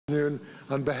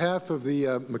On behalf of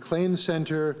the MacLean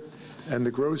Center and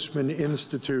the Grossman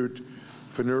Institute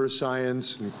for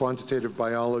Neuroscience and Quantitative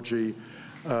Biology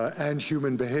and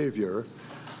Human Behavior,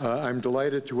 I'm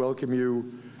delighted to welcome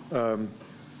you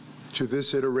to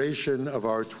this iteration of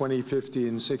our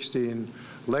 2015-16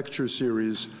 lecture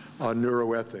series on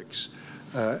neuroethics.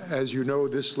 As you know,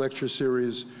 this lecture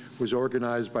series was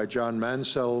organized by John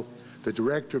Mansell, the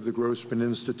director of the Grossman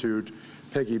Institute,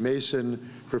 Peggy Mason,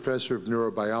 professor of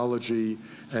neurobiology,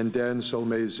 and Dan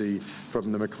Solmese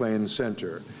from the MacLean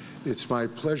Center. It's my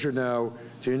pleasure now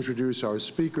to introduce our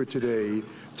speaker today,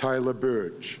 Tyler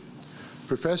Burge.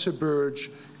 Professor Burge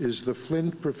is the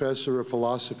Flint Professor of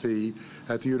Philosophy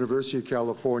at the University of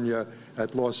California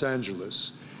at Los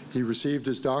Angeles. He received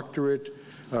his doctorate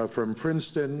from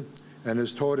Princeton and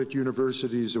has taught at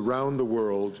universities around the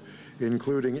world,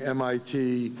 including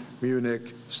MIT,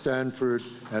 Munich, Stanford,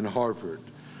 and Harvard.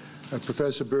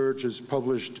 Professor Burge has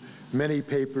published many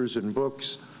papers and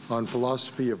books on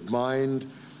philosophy of mind,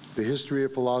 the history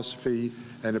of philosophy,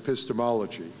 and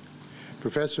epistemology.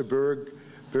 Professor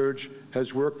Burge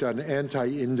has worked on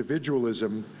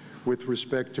anti-individualism with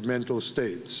respect to mental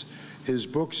states. His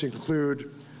books include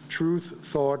Truth,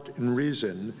 Thought, and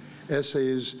Reason,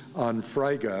 essays on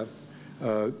Frege,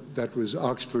 that was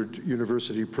Oxford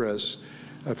University Press,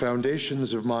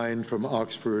 Foundations of Mind from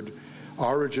Oxford,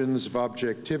 Origins of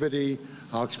Objectivity,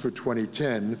 Oxford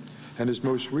 2010, and his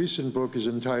most recent book is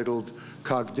entitled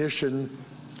Cognition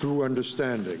Through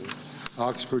Understanding,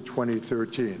 Oxford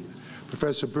 2013.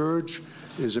 Professor Burge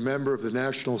is a member of the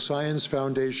National Science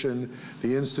Foundation,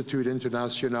 the Institut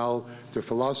International de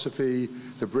Philosophie,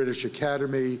 the British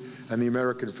Academy, and the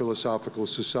American Philosophical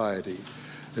Society.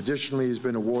 Additionally, he's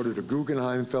been awarded a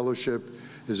Guggenheim Fellowship,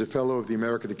 is a fellow of the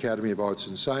American Academy of Arts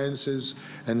and Sciences,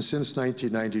 and since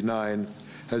 1999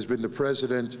 has been the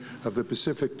president of the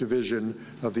Pacific Division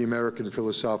of the American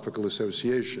Philosophical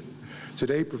Association.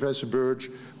 Today, Professor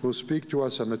Burge will speak to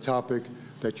us on the topic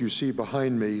that you see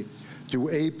behind me: do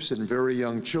apes and very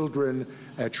young children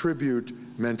attribute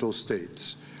mental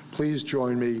states? Please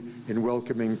join me in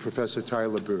welcoming Professor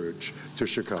Tyler Burge to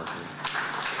Chicago.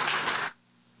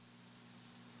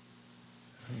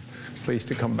 Pleased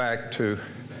to come back to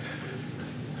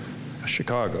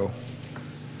Chicago.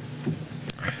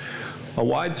 A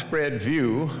widespread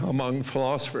view among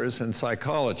philosophers and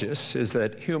psychologists is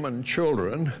that human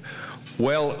children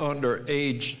well under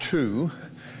age 2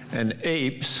 and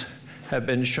apes have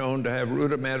been shown to have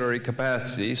rudimentary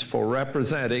capacities for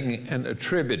representing and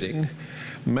attributing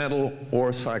mental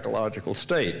or psychological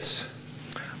states.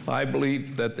 I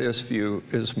believe that this view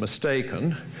is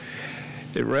mistaken.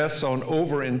 It rests on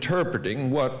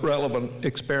over-interpreting what relevant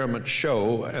experiments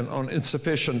show and on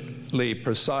insufficiently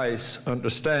precise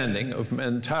understanding of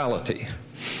mentality.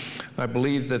 I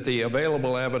believe that the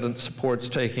available evidence supports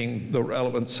taking the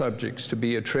relevant subjects to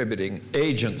be attributing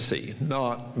agency,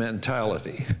 not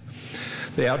mentality.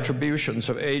 The attributions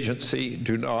of agency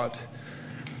do not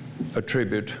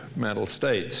attribute mental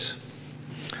states.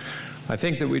 I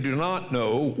think that we do not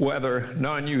know whether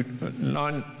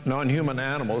non-human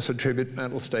animals attribute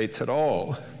mental states at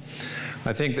all.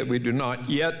 I think that we do not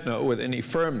yet know with any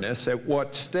firmness at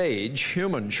what stage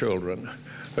human children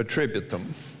attribute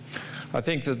them. I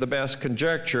think that the best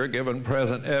conjecture, given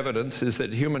present evidence, is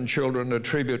that human children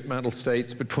attribute mental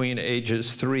states between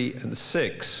ages 3 and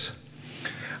 6.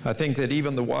 I think that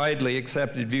even the widely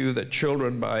accepted view that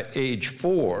children by age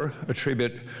 4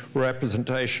 attribute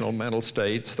representational mental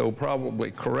states, though probably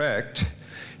correct,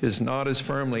 is not as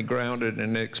firmly grounded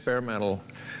in experimental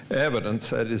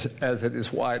evidence as it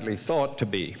is widely thought to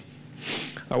be.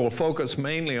 I will focus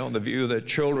mainly on the view that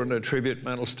children attribute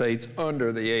mental states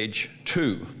under the age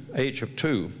of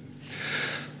 2.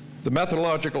 The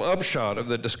methodological upshot of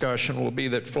the discussion will be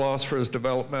that philosophers,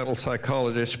 developmental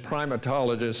psychologists,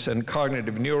 primatologists, and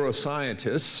cognitive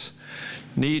neuroscientists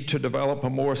need to develop a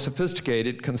more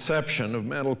sophisticated conception of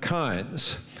mental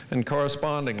kinds and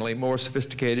correspondingly more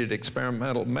sophisticated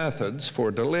experimental methods for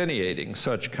delineating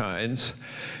such kinds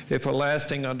if a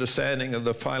lasting understanding of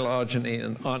the phylogeny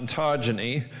and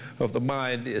ontogeny of the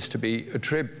mind is to be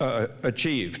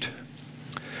achieved.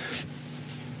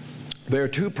 There are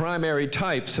two primary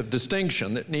types of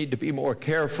distinction that need to be more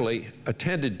carefully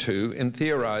attended to in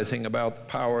theorizing about the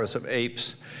powers of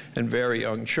apes and very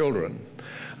young children.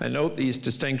 I note these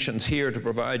distinctions here to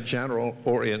provide general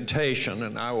orientation,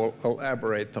 and I will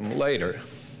elaborate them later.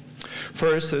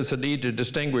 First, there's a need to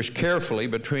distinguish carefully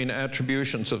between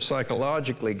attributions of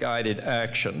psychologically guided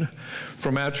action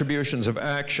from attributions of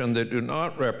action that do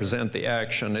not represent the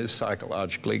action as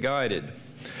psychologically guided.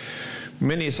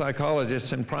 Many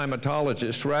psychologists and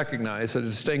primatologists recognize the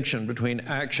distinction between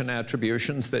action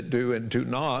attributions that do and do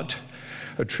not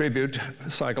attribute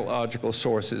psychological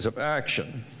sources of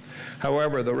action.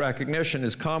 However, the recognition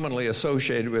is commonly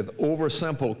associated with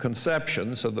oversimple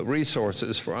conceptions of the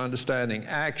resources for understanding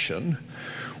action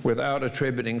without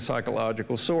attributing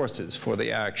psychological sources for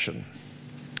the action.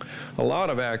 A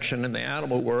lot of action in the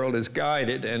animal world is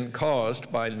guided and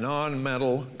caused by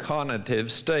non-mental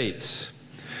cognitive states.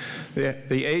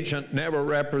 The agent never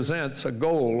represents a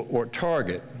goal or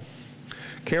target.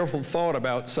 Careful thought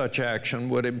about such action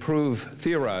would improve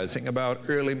theorizing about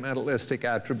early mentalistic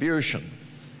attribution.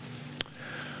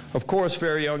 Of course,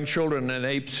 very young children and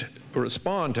apes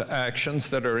respond to actions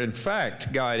that are in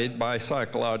fact guided by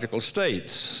psychological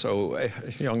states. So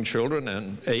young children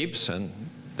and apes and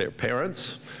their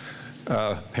parents,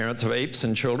 parents of apes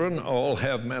and children, all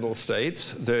have mental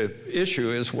states. The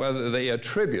issue is whether they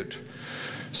attribute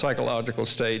psychological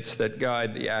states that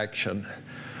guide the action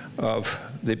of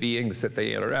the beings that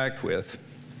they interact with.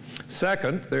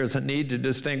 Second, there's a need to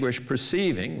distinguish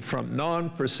perceiving from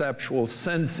non-perceptual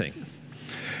sensing,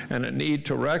 and a need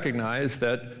to recognize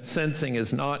that sensing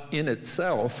is not in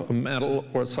itself a mental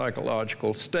or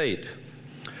psychological state.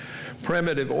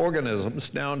 Primitive organisms,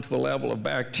 down to the level of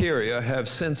bacteria, have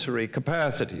sensory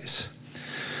capacities.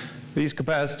 These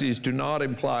capacities do not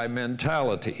imply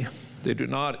mentality. They do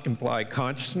not imply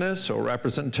consciousness or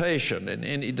representation in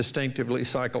any distinctively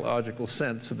psychological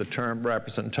sense of the term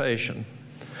representation.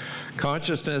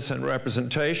 Consciousness and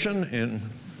representation, in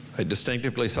a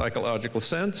distinctively psychological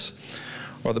sense,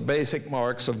 are the basic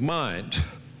marks of mind.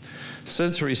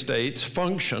 Sensory states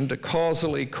function to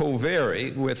causally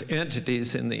covary with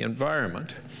entities in the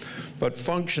environment, but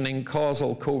functioning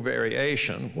causal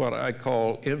covariation, what I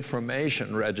call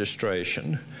information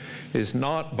registration, is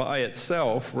not by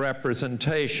itself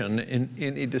representation in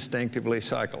any distinctively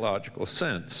psychological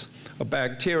sense. A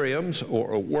bacterium's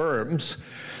or a worm's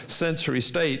sensory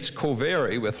states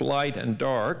covary with light and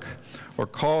dark, or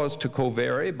cause to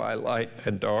covary by light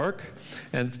and dark,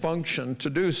 and function to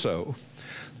do so.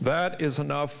 That is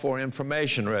enough for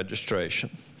information registration.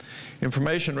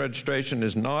 Information registration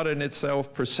is not in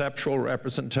itself perceptual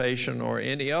representation or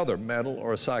any other mental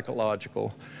or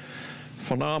psychological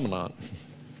phenomenon.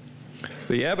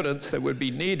 The evidence that would be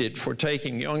needed for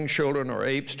taking young children or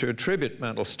apes to attribute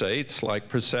mental states like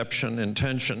perception,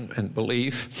 intention, and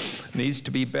belief needs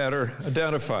to be better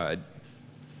identified.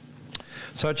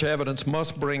 Such evidence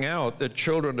must bring out that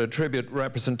children attribute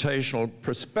representational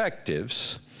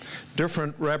perspectives,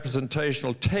 different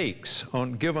representational takes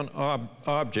on given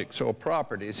objects or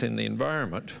properties in the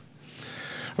environment.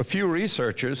 A few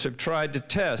researchers have tried to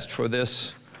test for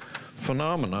this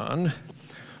phenomenon.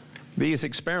 These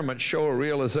experiments show a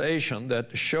realization that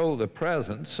to show the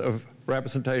presence of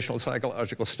representational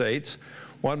psychological states,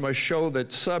 one must show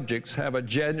that subjects have a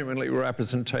genuinely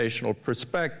representational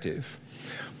perspective.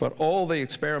 But all the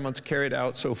experiments carried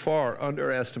out so far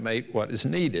underestimate what is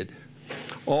needed.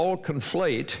 All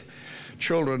conflate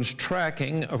children's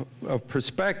tracking of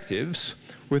perspectives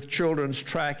with children's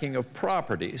tracking of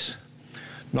properties.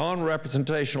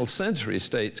 Non-representational sensory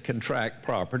states can track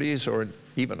properties or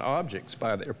even objects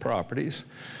by their properties.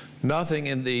 Nothing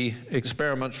in the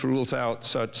experiments rules out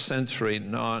such sensory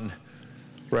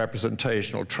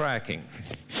non-representational tracking.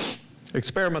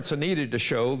 Experiments are needed to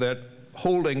show that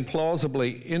holding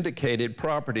plausibly indicated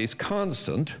properties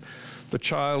constant, the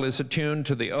child is attuned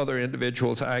to the other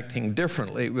individuals acting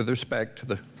differently with respect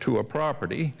to a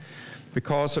property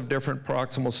because of different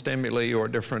proximal stimuli or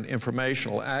different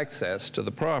informational access to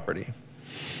the property.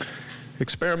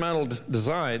 Experimental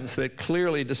designs that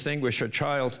clearly distinguish a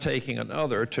child's taking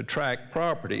another to track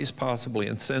properties, possibly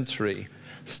in sensory,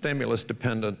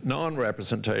 stimulus-dependent,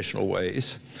 non-representational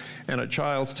ways, and a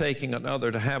child's taking another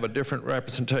to have a different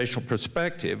representational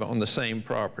perspective on the same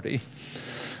property,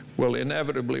 will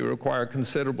inevitably require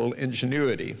considerable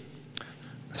ingenuity.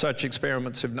 Such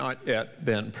experiments have not yet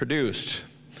been produced.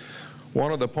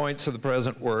 One of the points of the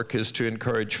present work is to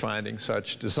encourage finding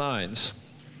such designs.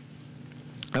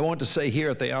 I want to say here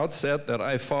at the outset that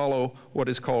I follow what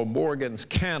is called Morgan's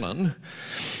canon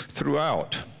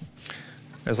throughout,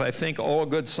 as I think all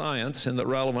good science in the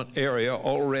relevant area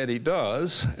already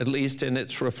does, at least in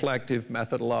its reflective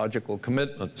methodological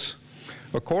commitments.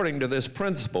 According to this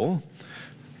principle,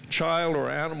 child or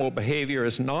animal behavior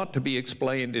is not to be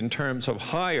explained in terms of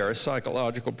higher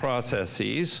psychological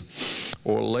processes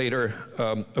or later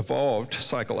evolved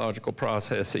psychological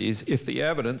processes if the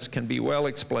evidence can be well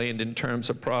explained in terms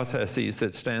of processes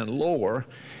that stand lower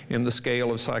in the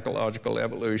scale of psychological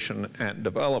evolution and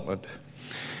development.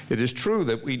 It is true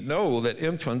that we know that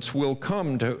infants will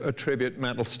come to attribute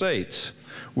mental states.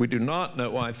 We do not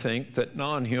know, I think, that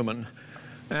non-human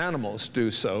animals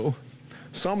do so.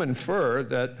 Some infer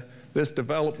that this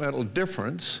developmental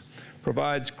difference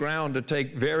provides ground to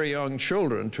take very young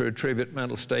children to attribute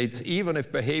mental states, even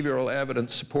if behavioral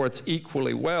evidence supports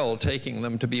equally well taking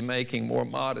them to be making more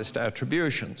modest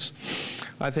attributions.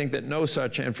 I think that no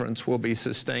such inference will be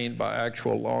sustained by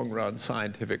actual long-run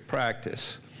scientific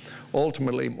practice.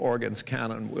 Ultimately, Morgan's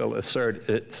canon will assert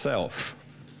itself.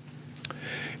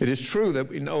 It is true that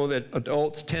we know that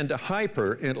adults tend to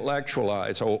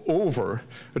hyper-intellectualize or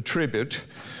over-attribute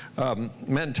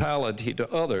mentality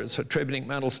to others, attributing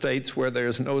mental states where there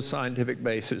is no scientific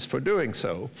basis for doing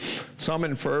so. Some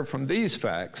infer from these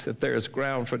facts that there is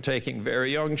ground for taking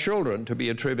very young children to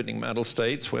be attributing mental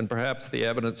states when perhaps the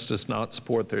evidence does not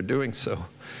support their doing so.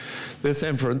 This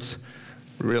inference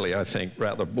really, I think,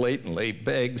 rather blatantly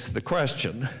begs the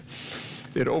question.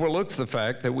 It overlooks the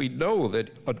fact that we know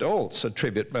that adults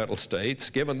attribute mental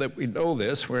states. Given that we know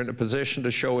this, we're in a position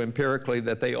to show empirically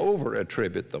that they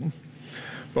over-attribute them.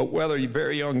 But whether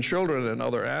very young children and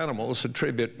other animals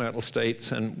attribute mental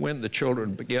states and when the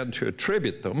children begin to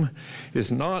attribute them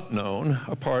is not known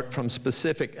apart from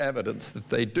specific evidence that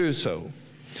they do so.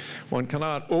 One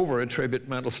cannot over-attribute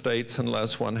mental states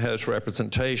unless one has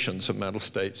representations of mental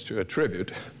states to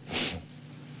attribute.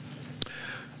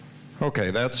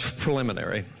 Okay, that's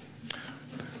preliminary.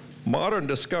 Modern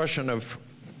discussion of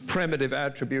primitive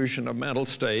attribution of mental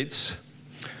states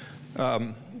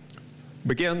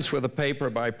begins with a paper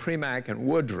by Premack and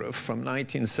Woodruff from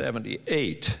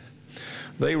 1978.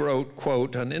 They wrote,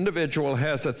 quote, "An individual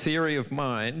has a theory of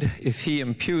mind if he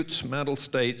imputes mental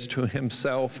states to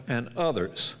himself and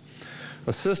others.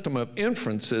 A system of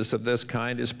inferences of this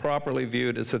kind is properly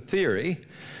viewed as a theory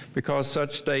because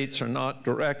such states are not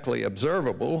directly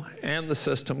observable and the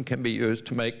system can be used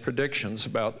to make predictions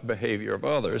about the behavior of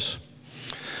others."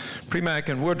 Premack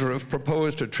and Woodruff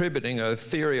proposed attributing a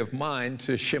theory of mind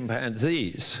to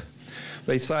chimpanzees.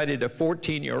 They cited a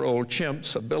 14-year-old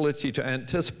chimp's ability to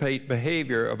anticipate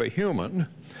behavior of a human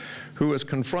who was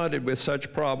confronted with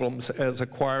such problems as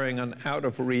acquiring an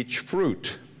out-of-reach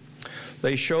fruit.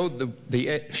 They showed that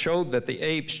the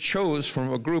apes chose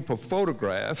from a group of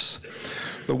photographs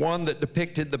the one that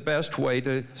depicted the best way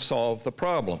to solve the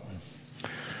problem.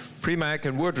 Premack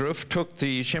and Woodruff took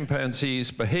the chimpanzee's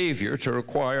behavior to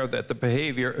require that the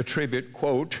behavior attribute,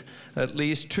 quote, "at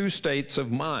least two states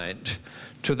of mind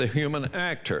to the human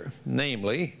actor,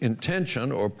 namely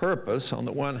intention or purpose on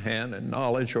the one hand and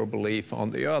knowledge or belief on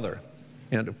the other,"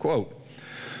 end of quote.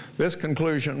 This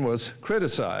conclusion was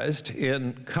criticized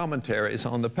in commentaries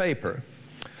on the paper.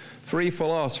 Three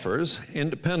philosophers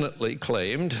independently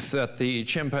claimed that the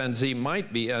chimpanzee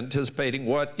might be anticipating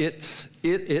what it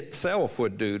itself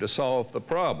would do to solve the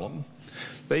problem.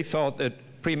 They thought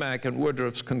that Premack and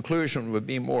Woodruff's conclusion would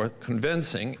be more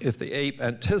convincing if the ape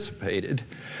anticipated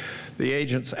the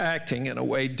agents acting in a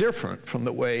way different from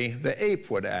the way the ape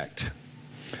would act.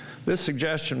 This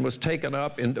suggestion was taken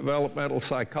up in developmental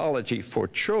psychology for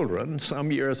children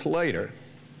some years later.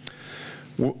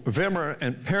 Wimmer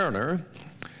and Perner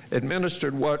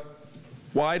administered what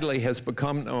widely has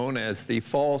become known as the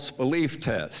false belief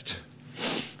test.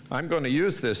 I'm going to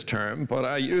use this term, but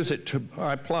I use it to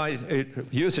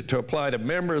apply to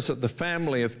members of the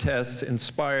family of tests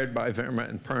inspired by Wimmer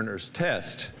and Perner's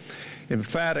test.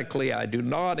 Emphatically, I do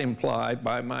not imply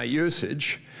by my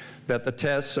usage that the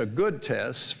tests are good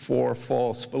tests for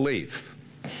false belief.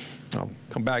 I'll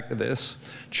come back to this.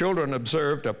 Children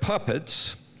observed a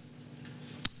puppet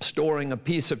storing a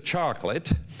piece of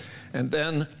chocolate and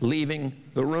then leaving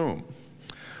the room.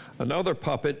 Another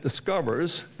puppet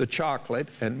discovers the chocolate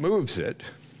and moves it.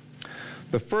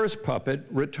 The first puppet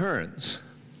returns.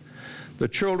 The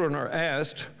children are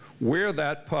asked where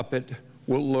that puppet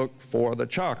will look for the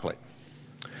chocolate.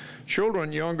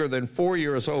 Children younger than 4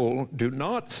 years old do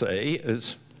not say,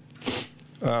 as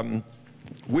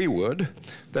we would,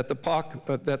 that the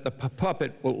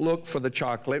puppet will look for the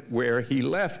chocolate where he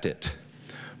left it.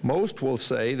 Most will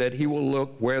say that he will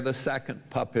look where the second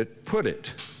puppet put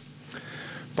it.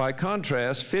 By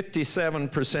contrast,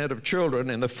 57% of children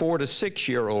in the 4 to 6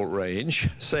 year old range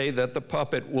say that the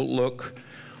puppet will look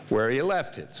where he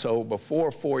left it. So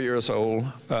before 4 years old,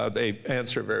 they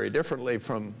answer very differently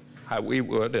from how we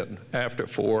would, and after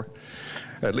 4,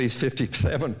 at least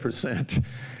 57%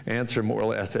 answer more or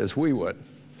less as we would.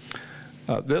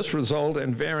 This result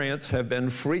and variants have been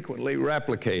frequently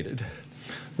replicated.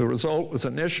 The result was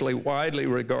initially widely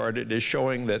regarded as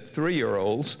showing that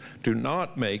 3-year-olds do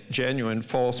not make genuine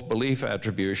false belief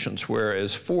attributions,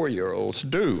 whereas 4-year-olds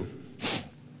do.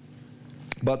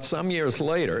 But some years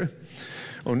later,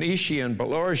 Onishi and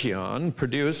Balargian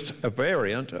produced a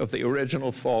variant of the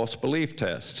original false belief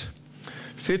test.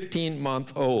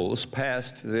 15-month-olds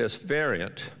passed this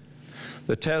variant.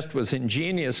 The test was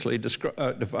ingeniously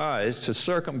devised to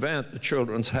circumvent the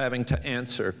children's having to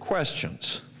answer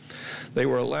questions. They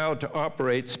were allowed to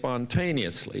operate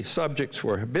spontaneously. Subjects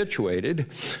were habituated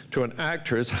to an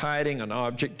actor's hiding an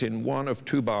object in one of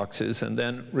two boxes and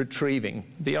then retrieving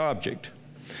the object.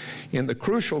 In the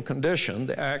crucial condition,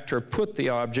 the actor put the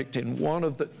object in one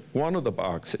of the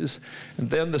boxes, and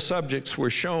then the subjects were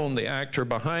shown the actor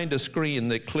behind a screen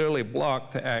that clearly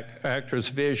blocked the actor's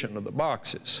vision of the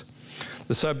boxes.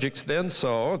 The subjects then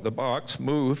saw the box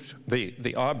moved,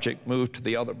 the object moved to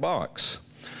the other box.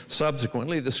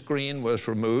 Subsequently, the screen was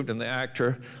removed and the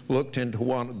actor looked into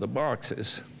one of the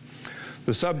boxes.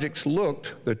 The subjects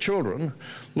the children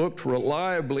looked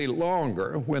reliably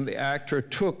longer when the actor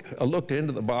looked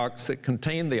into the box that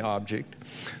contained the object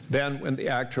than when the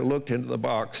actor looked into the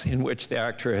box in which the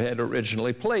actor had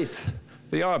originally placed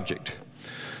the object.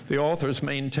 The authors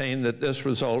maintain that this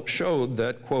result showed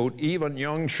that, quote, even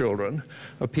young children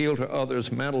appeal to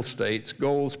others' mental states,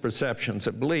 goals, perceptions,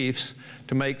 and beliefs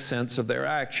to make sense of their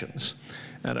actions.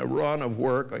 And a run of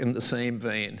work in the same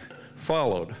vein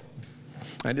followed,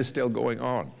 and is still going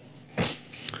on.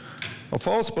 The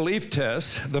false belief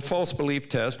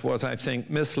test was, I think,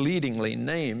 misleadingly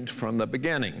named from the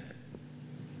beginning.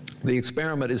 The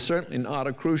experiment is certainly not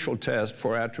a crucial test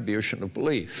for attribution of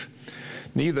belief.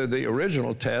 Neither the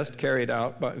original test carried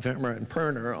out by Wimmer and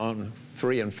Perner on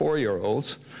 3- and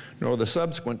 4-year-olds, nor the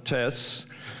subsequent tests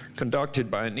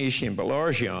conducted by Onishi and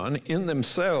Balargian in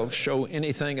themselves show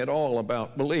anything at all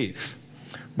about belief.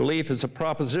 Belief is a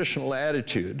propositional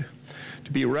attitude.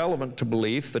 To be relevant to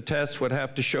belief, the tests would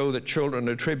have to show that children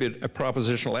attribute a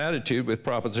propositional attitude with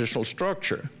propositional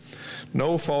structure.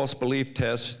 No false belief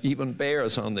test even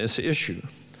bears on this issue.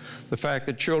 The fact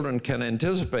that children can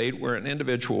anticipate where an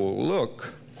individual will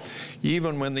look,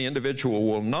 even when the individual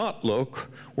will not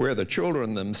look where the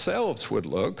children themselves would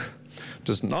look,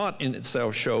 does not in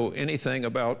itself show anything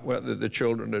about whether the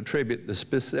children attribute the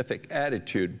specific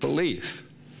attitude belief.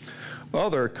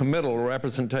 Other committal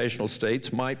representational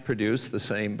states might produce the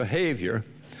same behavior.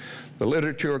 The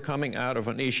literature coming out of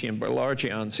Onishi and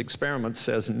Balargian's experiments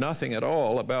says nothing at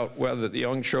all about whether the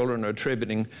young children are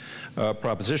attributing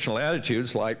propositional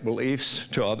attitudes like beliefs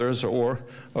to others or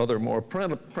other more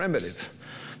primitive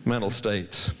mental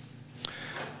states.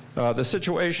 The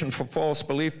situation for false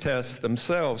belief tests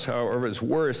themselves, however, is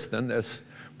worse than this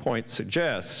point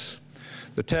suggests.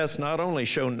 The tests not only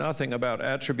show nothing about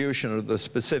attribution of the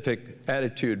specific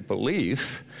attitude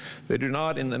belief, they do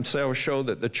not in themselves show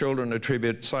that the children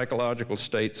attribute psychological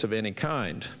states of any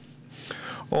kind.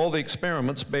 All the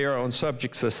experiments bear on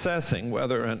subjects assessing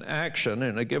whether an action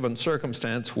in a given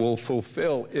circumstance will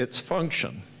fulfill its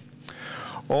function.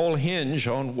 All hinge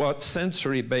on what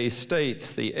sensory-based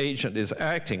states the agent is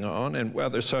acting on and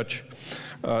whether such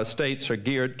states are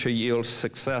geared to yield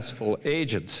successful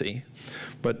agency.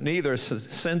 But neither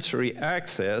sensory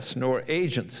access nor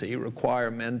agency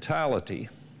require mentality.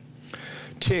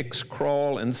 Ticks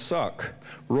crawl and suck.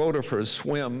 Rotifers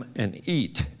swim and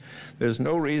eat. There's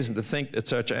no reason to think that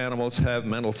such animals have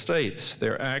mental states.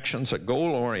 Their actions are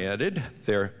goal-oriented.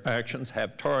 Their actions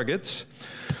have targets.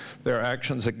 Their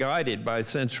actions are guided by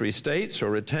sensory states or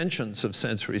retentions of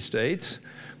sensory states,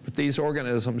 but these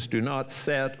organisms do not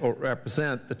set or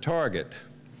represent the target.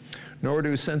 Nor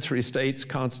do sensory states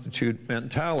constitute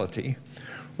mentality.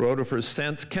 Rotifers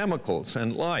sense chemicals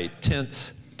and light.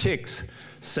 Ticks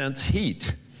sense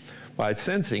heat. By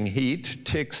sensing heat,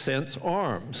 ticks sense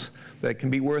arms that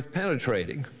can be worth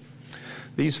penetrating.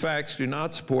 These facts do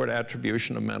not support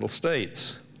attribution of mental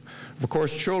states. Of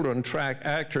course, children track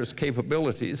actors'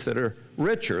 capabilities that are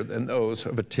richer than those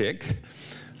of a tick.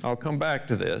 I'll come back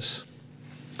to this.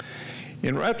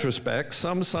 In retrospect,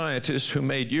 some scientists who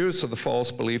made use of the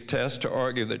false belief test to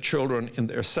argue that children in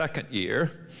their second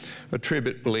year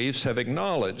attribute beliefs have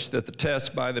acknowledged that the tests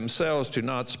by themselves do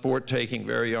not support taking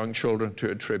very young children to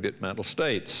attribute mental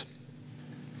states.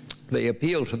 They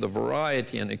appeal to the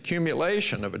variety and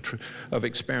accumulation of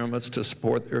experiments to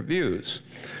support their views,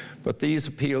 but these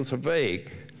appeals are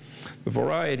vague. The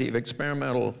variety of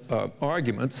experimental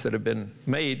arguments that have been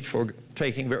made for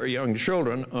taking very young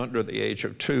children under the age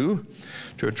of 2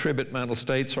 to attribute mental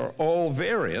states are all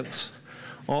variants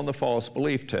on the false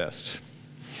belief test.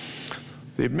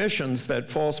 The admissions that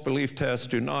false belief tests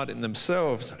do not in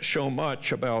themselves show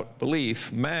much about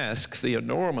belief mask the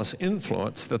enormous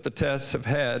influence that the tests have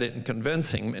had in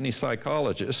convincing many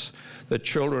psychologists that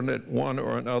children at one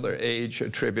or another age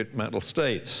attribute mental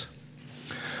states.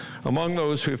 Among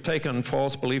those who have taken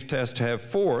false belief tests to have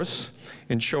force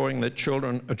in showing that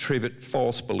children attribute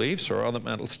false beliefs or other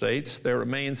mental states, there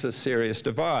remains a serious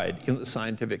divide in the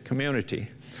scientific community.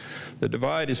 The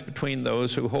divide is between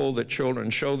those who hold that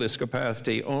children show this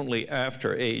capacity only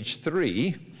after age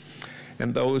 3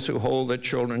 and those who hold that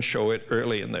children show it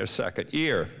early in their second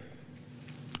year.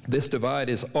 This divide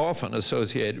is often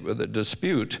associated with a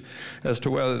dispute as to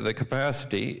whether the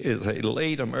capacity is a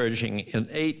late emerging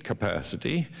innate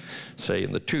capacity, say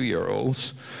in the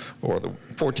 2-year-olds or the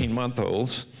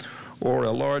 14-month-olds, or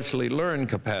a largely learned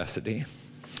capacity.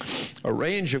 A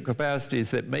range of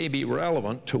capacities that may be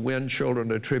relevant to when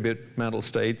children attribute mental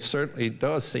states certainly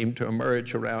does seem to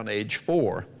emerge around age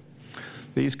 4.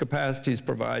 These capacities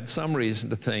provide some reason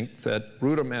to think that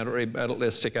rudimentary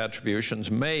mentalistic attributions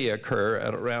may occur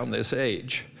at around this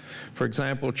age. For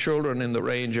example, children in the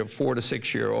range of 4 to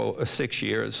 6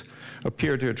 years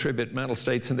appear to attribute mental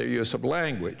states in their use of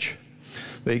language.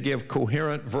 They give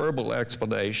coherent verbal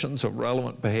explanations of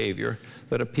relevant behavior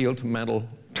that appeal to mental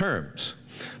terms.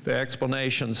 The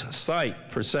explanations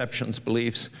cite perceptions,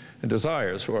 beliefs, and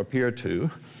desires, or appear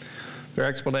to. Their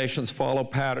explanations follow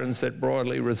patterns that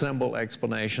broadly resemble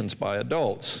explanations by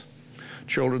adults.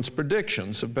 Children's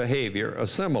predictions of behavior are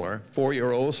similar.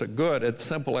 4-year-olds are good at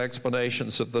simple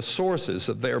explanations of the sources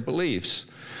of their beliefs.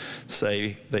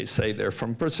 They say they're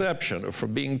from perception, or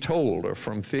from being told, or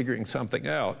from figuring something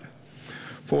out.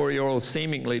 4-year-olds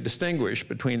seemingly distinguish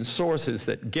between sources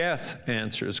that guess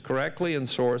answers correctly and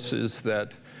sources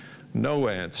that know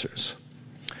answers.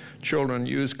 Children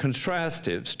use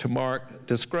contrastives to mark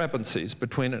discrepancies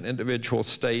between an individual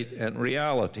state and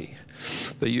reality.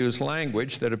 They use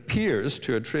language that appears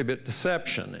to attribute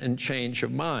deception and change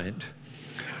of mind.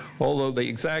 Although the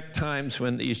exact times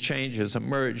when these changes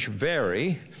emerge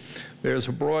vary, there's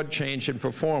a broad change in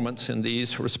performance in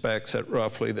these respects at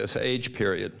roughly this age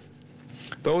period.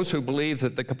 Those who believe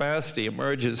that the capacity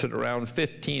emerges at around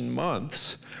 15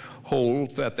 months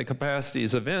hold that the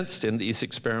capacities evinced in these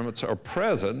experiments are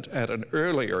present at an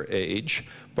earlier age,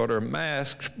 but are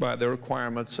masked by the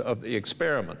requirements of the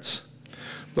experiments.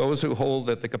 Those who hold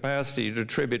that the capacity to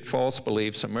attribute false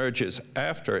beliefs emerges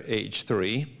after age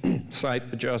 3 cite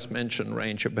the just mentioned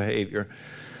range of behavior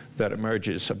that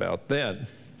emerges about then.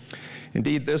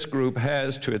 Indeed, this group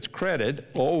has, to its credit,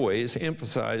 always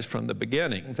emphasized from the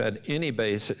beginning that any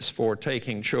basis for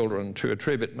taking children to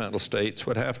attribute mental states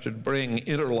would have to bring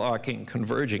interlocking,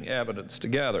 converging evidence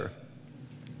together.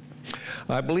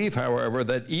 I believe, however,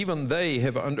 that even they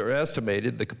have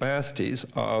underestimated the capacities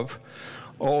of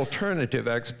alternative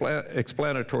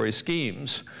explanatory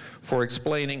schemes for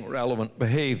explaining relevant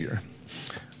behavior.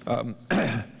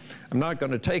 I'm not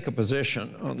going to take a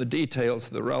position on the details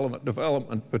of the relevant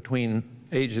development between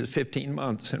ages 15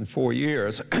 months and 4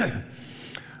 years.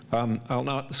 I'll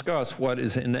not discuss what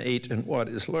is innate and what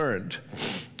is learned.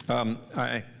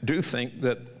 I do think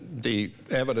that the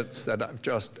evidence that I've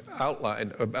just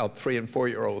outlined about 3- and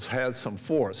 4-year-olds has some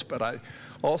force, but I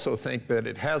also think that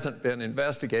it hasn't been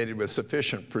investigated with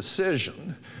sufficient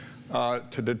precision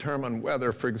to determine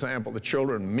whether, for example, the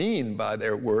children mean by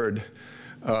their word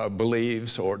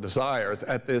believes or desires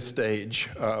at this stage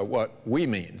what we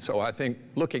mean. So I think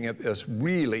looking at this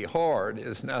really hard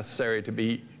is necessary to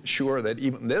be sure that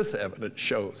even this evidence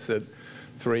shows that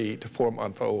 3 to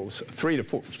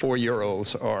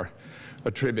 4-year-olds are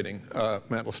attributing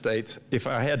mental states. If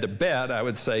I had to bet, I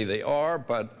would say they are,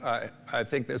 but I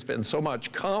think there's been so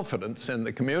much confidence in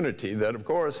the community that, of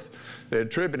course, they're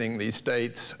attributing these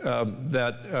states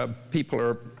that people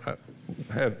are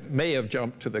may have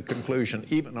jumped to the conclusion,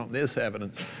 even on this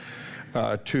evidence,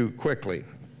 too quickly.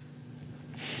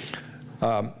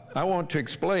 I want to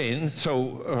explain,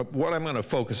 so what I'm going to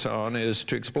focus on is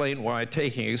to explain why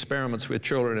taking experiments with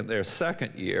children in their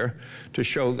second year to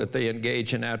show that they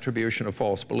engage in attribution of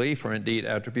false belief, or indeed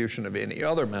attribution of any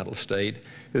other mental state,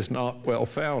 is not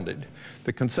well-founded.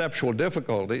 The conceptual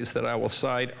difficulties that I will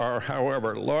cite are,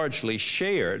 however, largely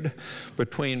shared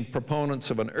between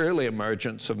proponents of an early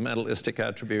emergence of mentalistic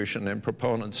attribution and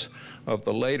proponents of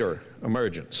the later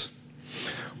emergence.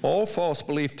 All false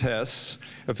belief tests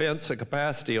evince a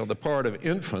capacity on the part of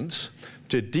infants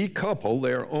to decouple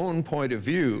their own point of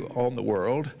view on the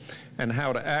world and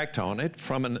how to act on it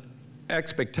from an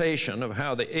expectation of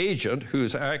how the agent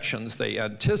whose actions they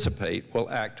anticipate will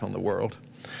act on the world.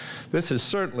 This is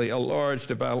certainly a large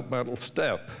developmental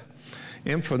step.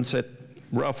 Infants at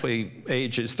roughly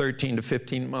ages 13 to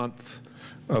 15 months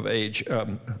of age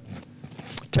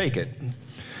take it.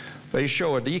 They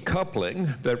show a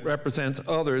decoupling that represents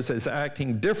others as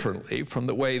acting differently from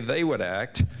the way they would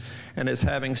act and as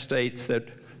having states that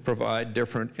provide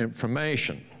different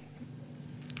information.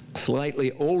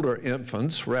 Slightly older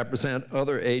infants represent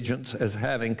other agents as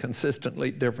having consistently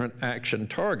different action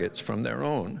targets from their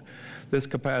own. This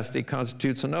capacity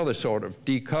constitutes another sort of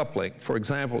decoupling. For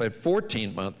example, at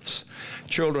 14 months,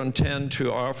 children tend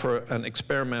to offer an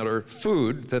experimenter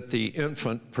food that the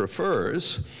infant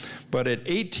prefers, but at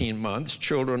 18 months,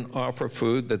 children offer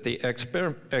food that the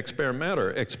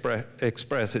experimenter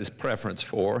expresses preference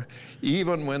for,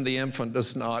 even when the infant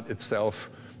does not itself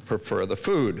prefer the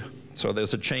food. So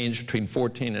there's a change between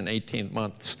 14 and 18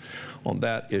 months on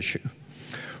that issue.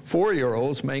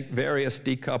 4-year-olds make various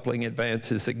decoupling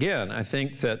advances again. I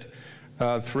think that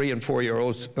 3 and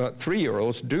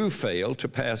 4-year-olds do fail to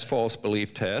pass false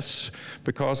belief tests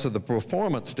because of the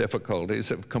performance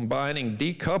difficulties of combining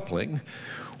decoupling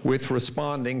with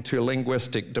responding to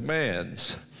linguistic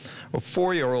demands.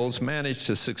 4-year-olds manage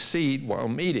to succeed while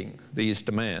meeting these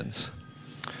demands.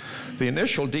 The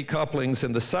initial decouplings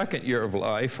in the second year of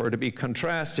life are to be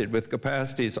contrasted with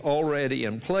capacities already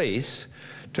in place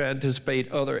to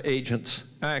anticipate other agents'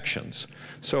 actions.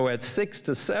 So at 6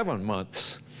 to 7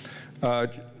 months,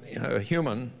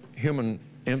 human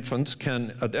infants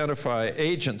can identify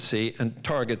agency and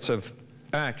targets of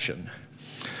action.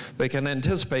 They can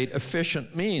anticipate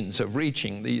efficient means of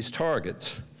reaching these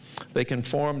targets. They can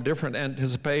form different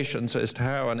anticipations as to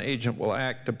how an agent will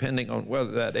act depending on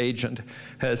whether that agent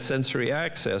has sensory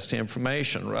access to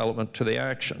information relevant to the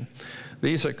action.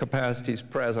 These are capacities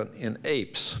present in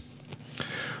apes.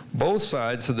 Both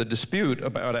sides of the dispute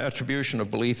about attribution of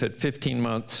belief at 15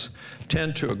 months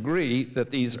tend to agree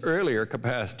that these earlier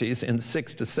capacities in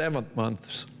 6 to 7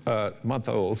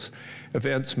 month-olds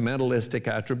evince mentalistic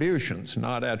attributions,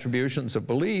 not attributions of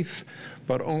belief,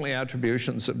 but only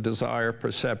attributions of desire,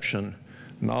 perception,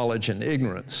 knowledge, and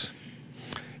ignorance.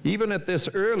 Even at this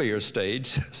earlier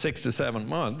stage, 6 to 7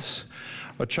 months,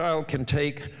 a child can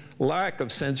take lack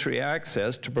of sensory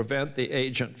access to prevent the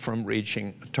agent from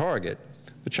reaching a target.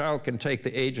 The child can take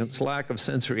the agent's lack of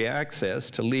sensory access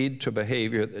to lead to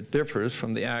behavior that differs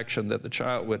from the action that the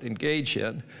child would engage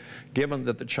in, given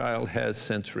that the child has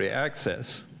sensory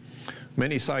access.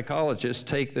 Many psychologists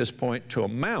take this point to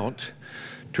amount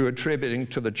to attributing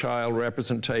to the child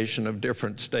representation of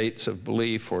different states of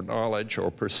belief or knowledge or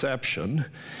perception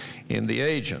in the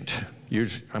agent.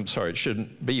 I'm sorry, it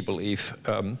shouldn't be belief,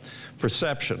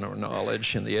 perception or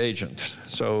knowledge in the agent.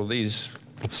 So these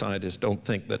scientists don't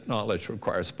think that knowledge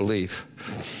requires belief.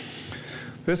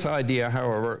 This idea,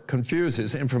 however,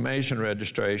 confuses information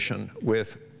registration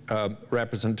with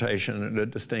representation in a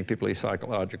distinctively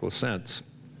psychological sense.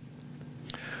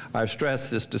 I've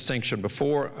stressed this distinction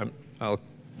before. I'll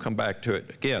come back to it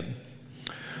again.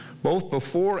 Both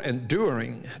before and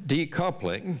during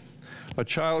decoupling, a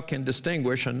child can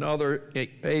distinguish another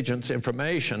agent's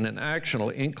information and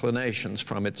actional inclinations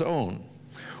from its own.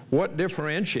 What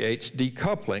differentiates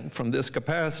decoupling from this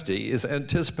capacity is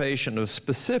anticipation of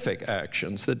specific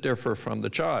actions that differ from the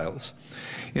child's.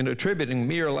 In attributing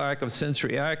mere lack of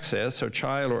sensory access, a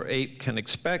child or ape can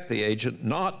expect the agent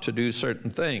not to do certain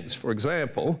things. For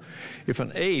example, if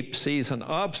an ape sees an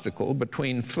obstacle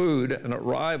between food and a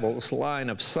rival's line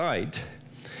of sight,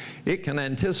 it can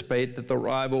anticipate that the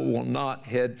rival will not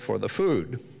head for the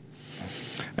food.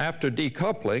 After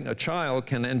decoupling, a child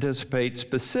can anticipate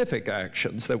specific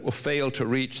actions that will fail to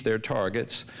reach their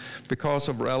targets because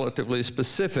of relatively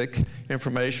specific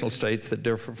informational states that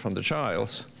differ from the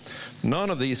child's. None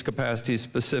of these capacities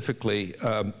specifically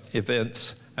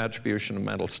evince attribution of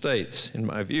mental states, in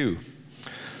my view.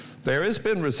 There has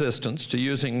been resistance to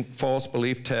using false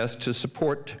belief tests to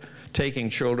support taking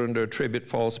children to attribute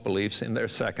false beliefs in their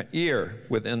second year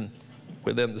within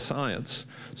the science.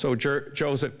 So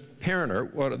Joseph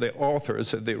Perner, one of the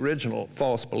authors of the original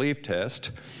false belief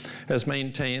test, has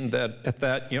maintained that at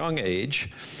that young age,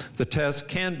 the test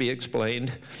can be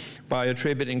explained by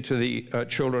attributing to the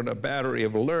children a battery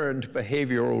of learned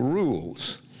behavioral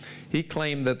rules. He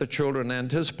claimed that the children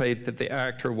anticipate that the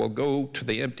actor will go to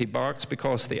the empty box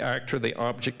because the actor, the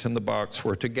object, and the box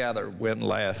were together when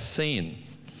last seen.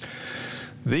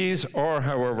 There are,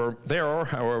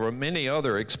 however, many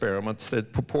other experiments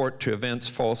that purport to evince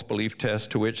false belief tests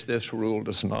to which this rule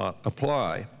does not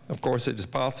apply. Of course, it is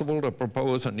possible to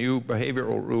propose a new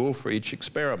behavioral rule for each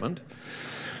experiment,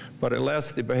 but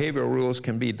unless the behavioral rules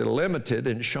can be delimited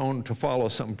and shown to follow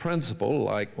some principle,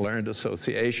 like learned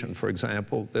association, for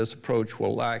example, this approach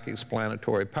will lack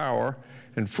explanatory power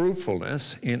and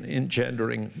fruitfulness in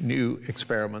engendering new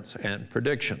experiments and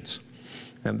predictions.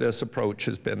 And this approach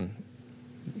has been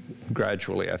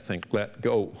gradually, I think, let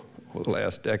go over the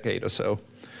last decade or so.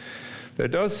 There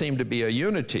does seem to be a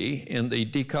unity in the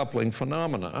decoupling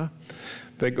phenomena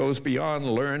that goes beyond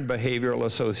learned behavioral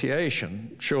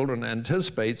association. Children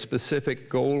anticipate specific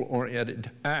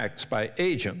goal-oriented acts by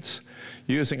agents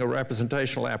using a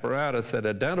representational apparatus that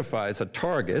identifies a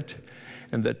target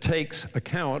and that takes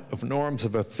account of norms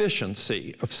of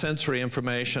efficiency of sensory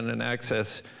information and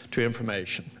access to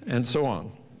information, and so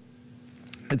on.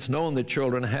 It's known that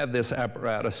children have this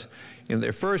apparatus in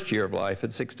their first year of life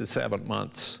at 6 to 7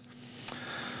 months.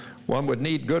 One would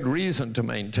need good reason to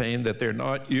maintain that they're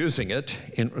not using it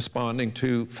in responding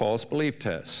to false belief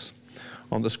tests.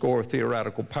 On the score of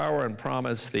theoretical power and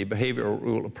promise, the behavioral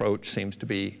rule approach seems to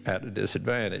be at a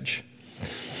disadvantage.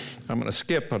 I'm going to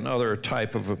skip another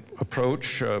type of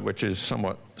approach, which is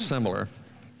somewhat similar.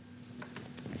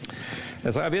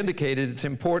 As I've indicated, it's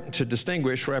important to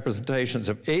distinguish representations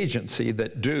of agency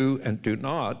that do and do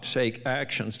not take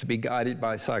actions to be guided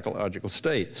by psychological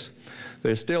states.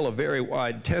 There's still a very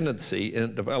wide tendency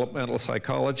in developmental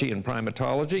psychology and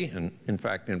primatology, and in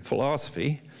fact in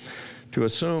philosophy, to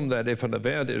assume that if an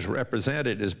event is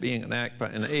represented as being an act by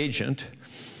an agent,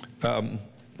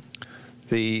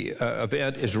 the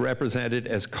event is represented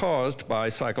as caused by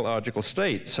psychological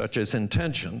states, such as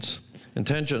intentions.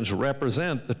 Intentions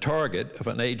represent the target of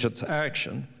an agent's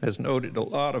action. As noted, a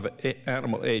lot of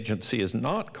animal agency is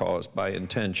not caused by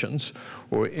intentions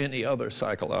or any other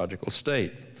psychological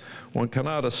state. One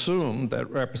cannot assume that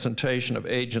representation of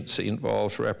agency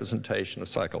involves representation of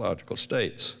psychological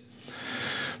states.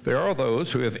 There are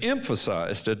those who have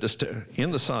emphasized,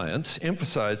 in the science,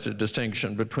 emphasized a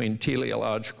distinction between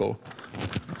teleological,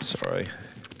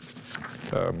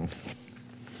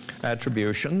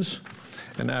 attributions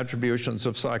and attributions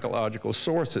of psychological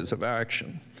sources of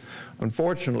action.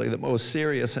 Unfortunately, the most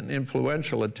serious and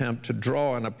influential attempt to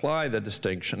draw and apply the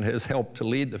distinction has helped to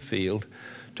lead the field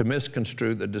to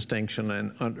misconstrue the distinction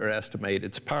and underestimate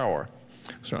its power.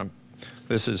 So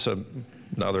this is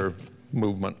another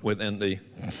movement within the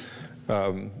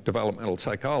developmental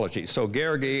psychology. So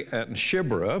Burge and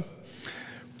Shibra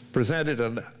presented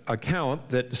an account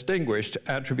that distinguished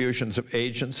attributions of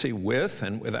agency with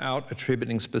and without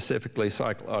attributing specifically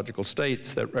psychological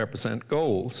states that represent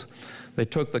goals. They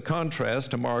took the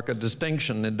contrast to mark a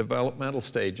distinction in developmental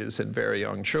stages in very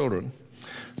young children.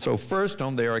 So first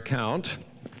on their account,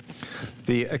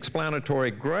 the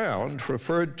explanatory ground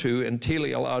referred to in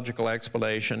teleological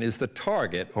explanation is the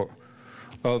target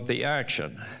of the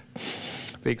action.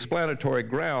 The explanatory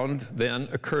ground then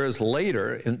occurs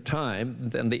later in time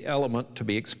than the element to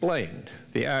be explained,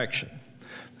 the action.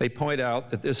 They point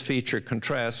out that this feature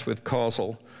contrasts with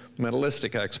causal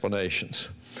mentalistic explanations.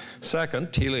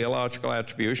 Second, teleological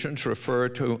attributions refer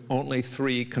to only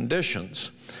 3 conditions.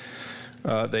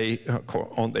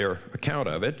 On their account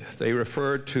of it, they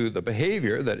refer to the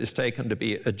behavior that is taken to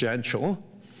be agential,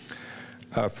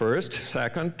 first.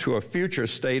 Second, to a future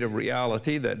state of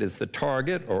reality that is the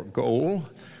target or goal,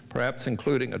 perhaps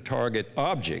including a target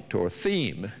object or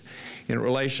theme in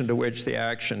relation to which the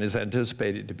action is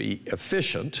anticipated to be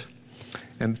efficient.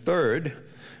 And third,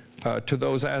 to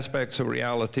those aspects of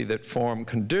reality that form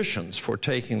conditions for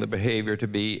taking the behavior to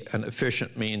be an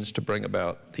efficient means to bring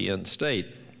about the end state.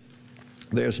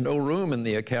 There's no room in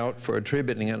the account for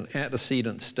attributing an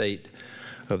antecedent state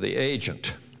of the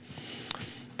agent.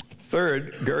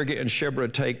 Third, Burge and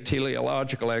Shibra take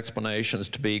teleological explanations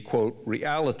to be, quote,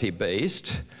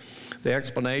 reality-based. The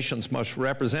explanations must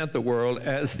represent the world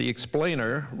as the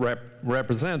explainer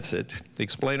represents it. The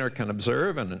explainer can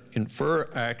observe and infer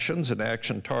actions and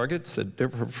action targets that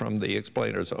differ from the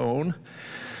explainer's own.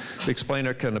 The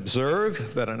explainer can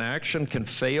observe that an action can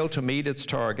fail to meet its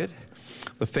target.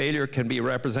 The failure can be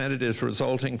represented as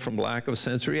resulting from lack of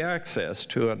sensory access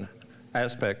to an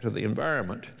aspect of the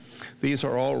environment. These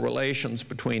are all relations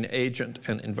between agent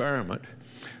and environment.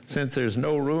 Since there's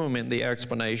no room in the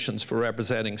explanations for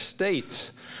representing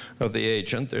states of the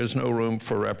agent, there's no room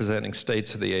for representing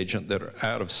states of the agent that are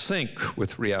out of sync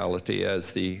with reality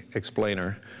as the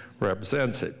explainer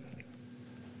represents it.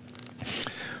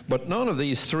 But none of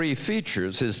these 3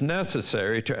 features is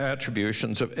necessary to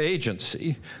attributions of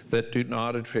agency that do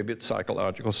not attribute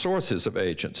psychological sources of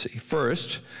agency.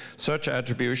 First, such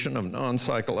attribution of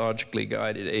non-psychologically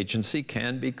guided agency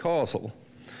can be causal.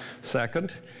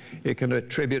 Second, it can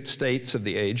attribute states of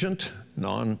the agent,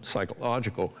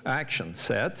 non-psychological action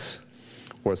sets,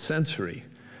 or sensory,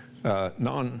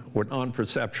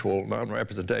 non-perceptual,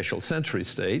 non-representational sensory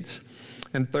states.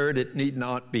 And third, it need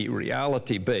not be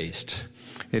reality-based.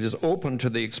 It is open to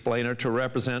the explainer to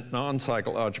represent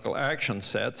non-psychological action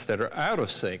sets that are out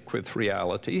of sync with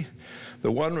reality.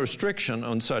 The one restriction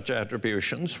on such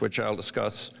attributions, which I'll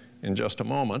discuss in just a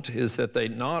moment, is that they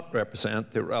not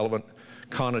represent the relevant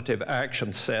cognitive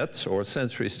action sets or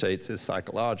sensory states is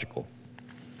psychological.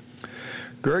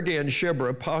 Burge and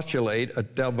Shibra postulate a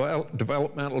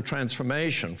developmental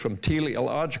transformation from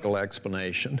teleological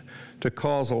explanation to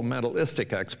causal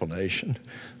mentalistic explanation.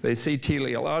 They see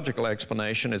teleological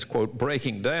explanation as, quote,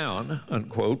 breaking down,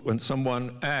 unquote, when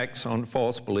someone acts on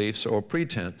false beliefs or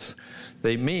pretense.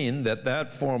 They mean that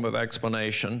that form of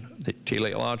explanation, the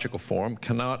teleological form,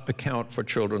 cannot account for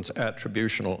children's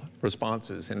attributional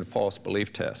responses in false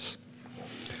belief tests.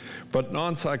 But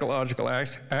non-psychological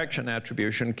action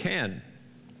attribution can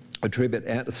attribute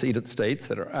antecedent states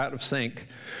that are out of sync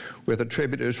with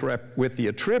the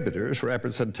attributor's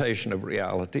representation of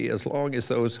reality, as long as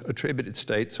those attributed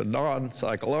states are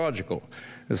non-psychological,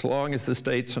 as long as the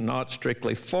states are not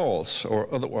strictly false or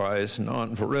otherwise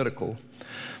non-veridical.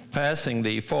 Passing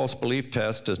the false belief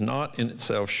test does not in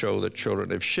itself show that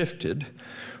children have shifted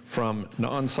from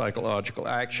non-psychological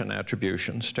action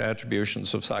attributions to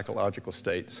attributions of psychological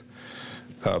states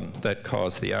that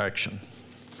cause the action.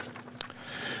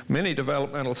 Many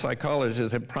developmental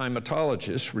psychologists and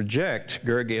primatologists reject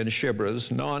Burge and Shibra's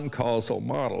non-causal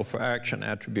model for action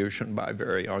attribution by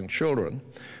very young children.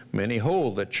 Many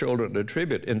hold that children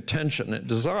attribute intention and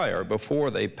desire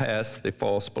before they pass the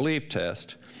false belief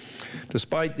test.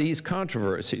 Despite these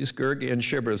controversies, Burge and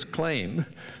Shibra's claim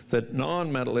that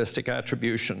non-mentalistic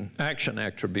action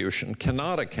attribution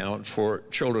cannot account for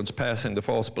children's passing the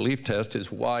false belief test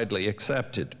is widely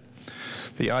accepted.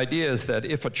 The idea is that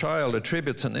if a child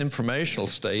attributes an informational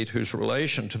state whose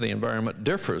relation to the environment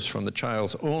differs from the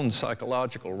child's own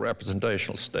psychological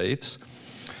representational states,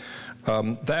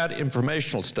 that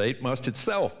informational state must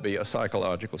itself be a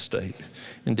psychological state.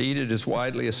 Indeed, it is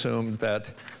widely assumed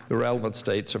that the relevant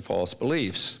states are false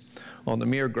beliefs on the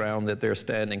mere ground that they're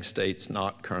standing states,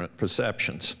 not current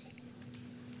perceptions.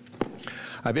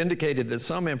 I've indicated that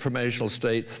some informational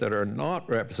states that are not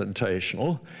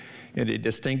representational in a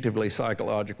distinctively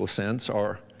psychological sense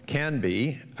can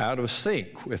be out of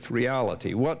sync with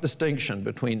reality. What distinction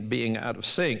between being out of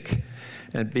sync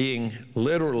and being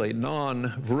literally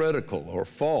non-veridical or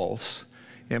false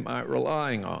am I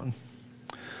relying on?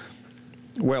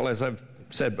 Well, as I've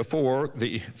said before,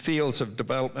 the fields of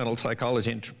developmental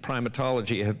psychology and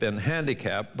primatology have been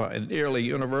handicapped by a nearly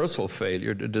universal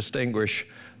failure to distinguish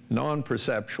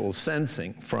non-perceptual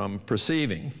sensing from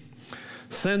perceiving.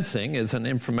 Sensing is an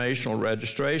informational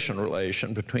registration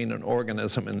relation between an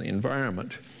organism and the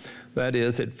environment. That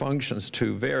is, it functions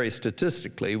to vary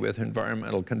statistically with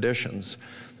environmental conditions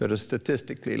that are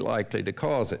statistically likely to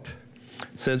cause it.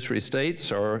 Sensory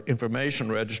states are information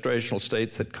registrational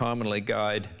states that commonly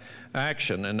guide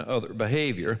action and other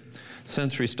behavior.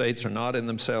 Sensory states are not in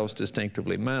themselves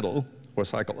distinctively mental or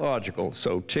psychological,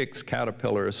 so ticks,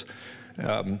 caterpillars,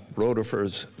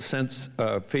 rotifers sense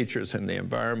features in the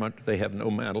environment. They have no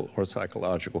mental or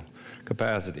psychological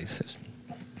capacities.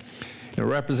 In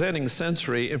representing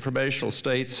sensory informational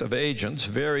states of agents,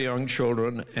 very young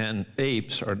children and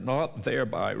apes are not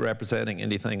thereby representing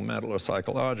anything mental or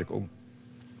psychological.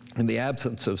 In the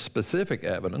absence of specific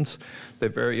evidence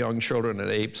that very young children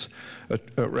and apes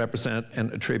represent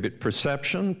and attribute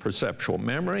perception, perceptual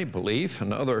memory, belief,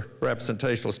 and other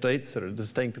representational states that are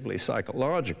distinctively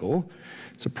psychological,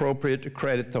 it's appropriate to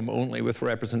credit them only with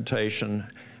representation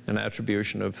and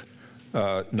attribution of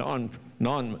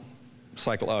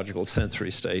non-psychological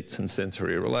sensory states and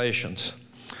sensory relations.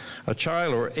 A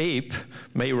child or ape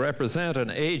may represent an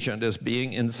agent as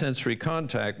being in sensory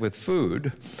contact with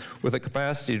food, with a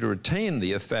capacity to retain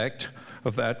the effect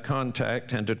of that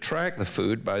contact and to track the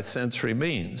food by sensory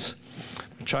means.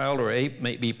 A child or ape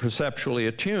may be perceptually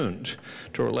attuned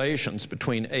to relations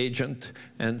between agent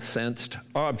and sensed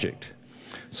object.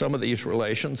 Some of these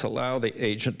relations allow the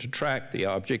agent to track the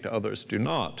object, others do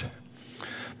not.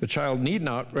 The child need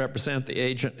not represent the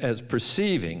agent as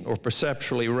perceiving or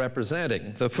perceptually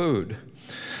representing the food.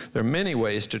 There are many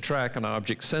ways to track an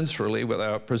object sensorily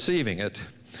without perceiving it.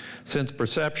 Since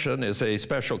perception is a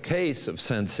special case of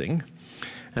sensing,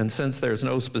 and since there's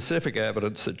no specific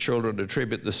evidence that children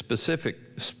attribute the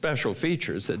special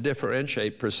features that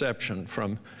differentiate perception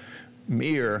from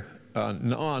mere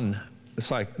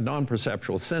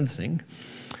non-perceptual sensing,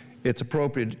 it's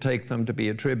appropriate to take them to be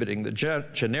attributing the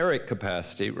generic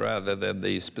capacity rather than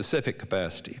the specific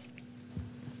capacity.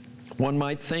 One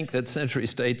might think that sensory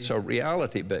states are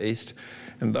reality-based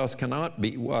and thus cannot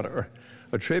be what are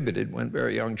attributed when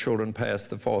very young children pass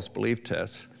the false belief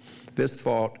tests. This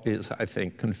thought is, I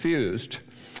think, confused.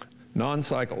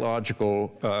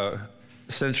 Non-psychological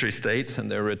sensory states and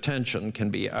their retention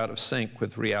can be out of sync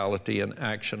with reality in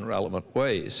action-relevant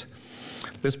ways.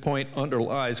 This point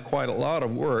underlies quite a lot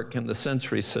of work in the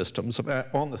sensory systems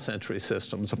on the sensory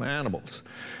systems of animals.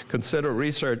 Consider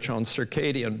research on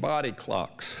circadian body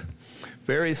clocks.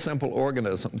 Very simple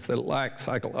organisms that lack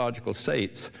psychological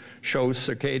states show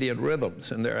circadian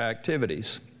rhythms in their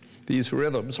activities. These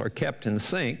rhythms are kept in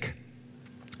sync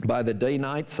by the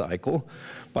day-night cycle,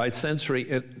 by sensory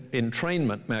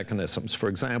entrainment mechanisms, for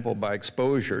example, by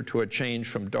exposure to a change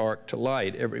from dark to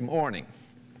light every morning.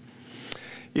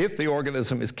 If the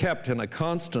organism is kept in a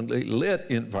constantly lit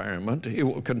environment, it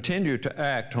will continue to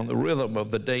act on the rhythm of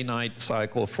the day-night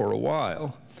cycle for a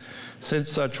while.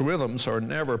 Since such rhythms are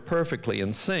never perfectly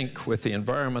in sync with the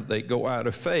environment, they go out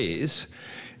of phase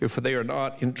if they are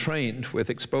not entrained with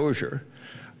exposure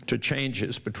to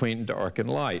changes between dark and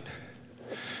light.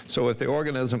 So if the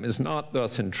organism is not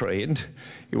thus entrained,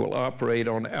 it will operate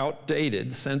on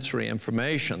outdated sensory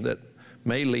information that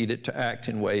may lead it to act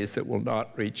in ways that will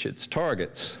not reach its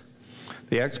targets.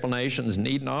 The explanations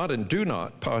need not and do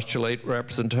not postulate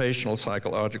representational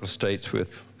psychological states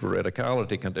with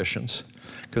veridicality conditions.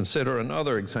 Consider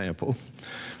another example.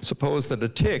 Suppose that a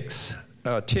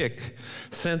tick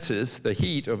senses the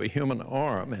heat of a human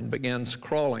arm and begins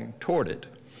crawling toward it.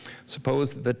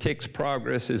 Suppose that the tick's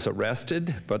progress is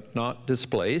arrested but not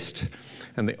displaced,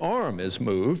 and the arm is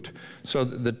moved so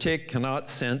that the tick cannot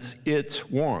sense its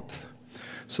warmth.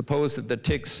 Suppose that the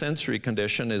tick's sensory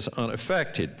condition is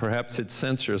unaffected. Perhaps its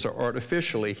sensors are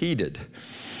artificially heated,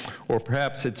 or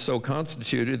perhaps it's so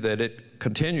constituted that it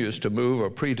continues to move a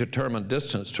predetermined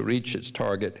distance to reach its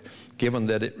target, given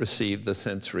that it received the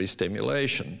sensory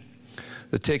stimulation.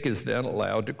 The tick is then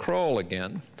allowed to crawl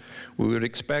again. We would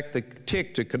expect the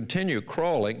tick to continue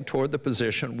crawling toward the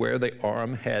position where the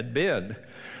arm had been,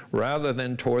 rather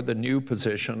than toward the new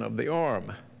position of the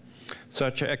arm.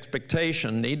 Such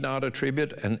expectation need not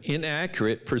attribute an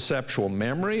inaccurate perceptual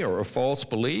memory or a false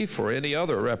belief or any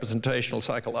other representational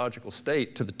psychological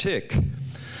state to the tick.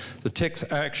 The tick's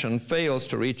action fails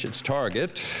to reach its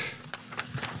target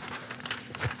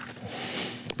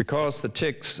because the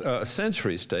tick's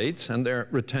sensory states and their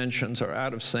retentions are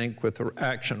out of sync with the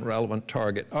action-relevant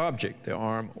target object, the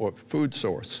arm or food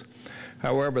source.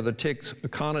 However, the tick's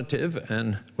cognitive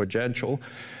and agential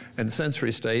and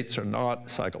sensory states are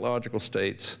not psychological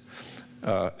states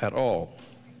at all.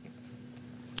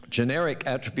 Generic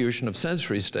attribution of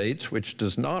sensory states, which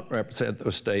does not represent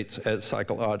those states as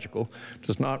psychological,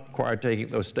 does not require taking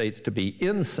those states to be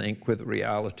in sync with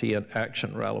reality in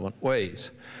action-relevant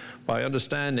ways. By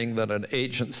understanding that an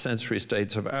agent's sensory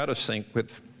states are out of sync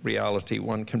with reality,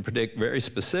 one can predict very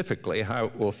specifically how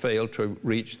it will fail to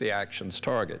reach the action's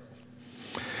target.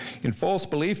 In false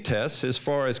belief tests, as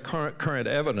far as current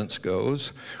evidence goes,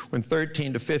 when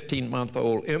 13 to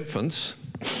 15-month-old infants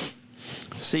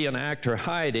see an actor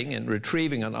hiding and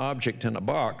retrieving an object in a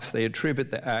box, they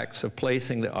attribute the acts of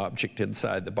placing the object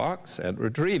inside the box and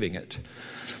retrieving it.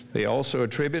 They also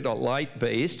attribute a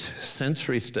light-based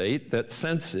sensory state that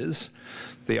senses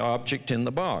the object in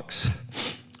the box.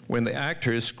 When the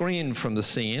actor is screened from the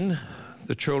scene,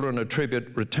 the children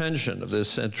attribute retention of this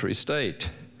sensory state.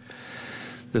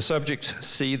 The subjects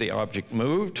see the object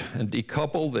moved and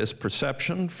decouple this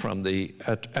perception from the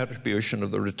attribution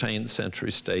of the retained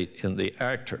sensory state in the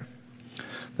actor.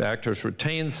 The actor's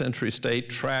retained sensory state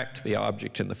tracked the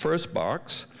object in the first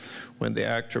box. When the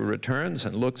actor returns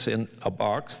and looks in a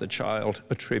box, the child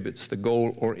attributes the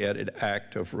goal-oriented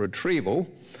act of retrieval.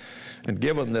 And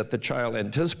given that the child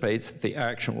anticipates that the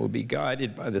action will be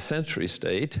guided by the sensory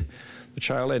state, the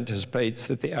child anticipates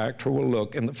that the actor will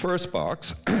look in the first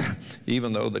box,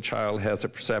 even though the child has a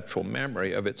perceptual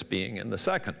memory of its being in the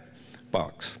second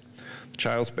box. The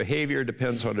child's behavior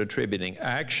depends on attributing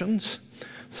actions,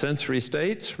 sensory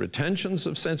states, retentions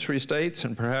of sensory states,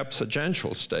 and perhaps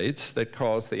agential states that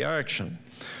cause the action.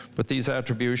 But these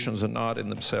attributions are not in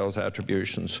themselves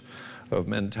attributions of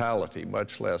mentality,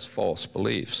 much less false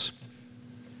beliefs.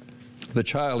 The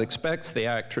child expects the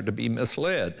actor to be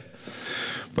misled,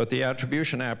 but the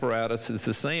attribution apparatus is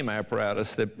the same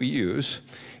apparatus that we use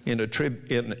in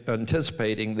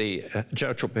anticipating the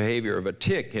agential behavior of a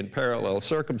tick in parallel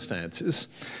circumstances,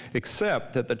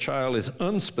 except that the child is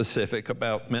unspecific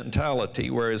about mentality,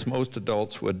 whereas most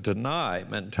adults would deny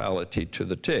mentality to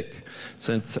the tick.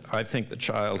 Since I think the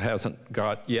child hasn't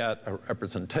got yet a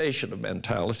representation of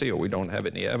mentality, or we don't have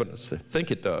any evidence to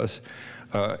think it does,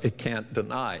 it can't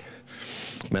deny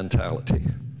mentality.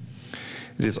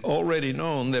 It is already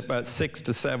known that about 6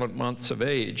 to 7 months of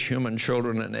age, human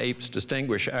children and apes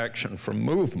distinguish action from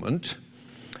movement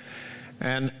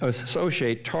and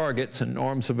associate targets and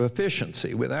norms of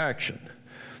efficiency with action.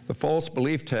 The false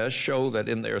belief tests show that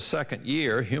in their second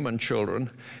year, human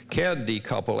children can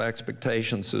decouple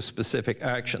expectations of specific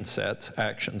action sets,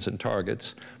 actions and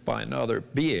targets, by another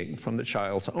being from the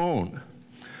child's own.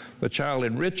 The child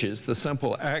enriches the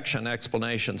simple action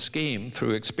explanation scheme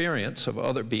through experience of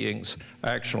other beings'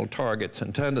 actional targets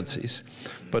and tendencies,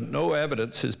 but no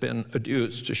evidence has been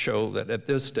adduced to show that at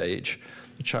this stage,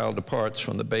 the child departs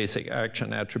from the basic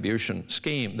action attribution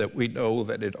scheme that we know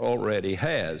that it already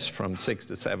has from 6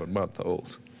 to 7 month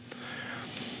olds.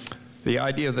 The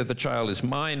idea that the child is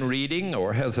mind reading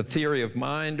or has a theory of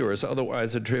mind or is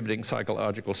otherwise attributing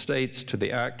psychological states to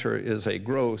the actor is a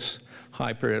gross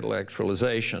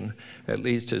hyperintellectualization, at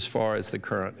least as far as the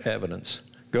current evidence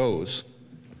goes.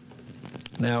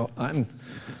 Now, I'm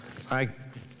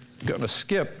going to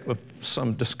skip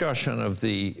some discussion of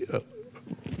the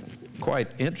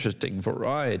quite interesting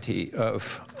variety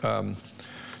of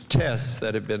tests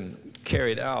that have been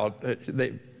carried out.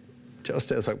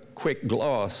 Just as a quick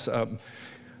gloss,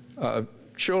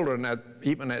 children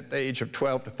even at the age of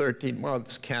 12 to 13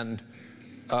 months can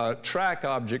track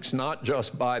objects not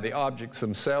just by the objects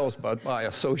themselves, but by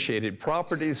associated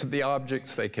properties of the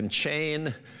objects. They can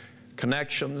chain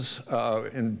connections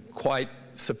in quite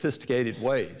sophisticated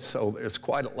ways. So there's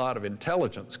quite a lot of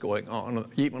intelligence going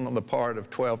on, even on the part of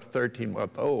 12 to 13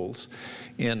 month olds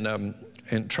in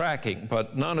tracking.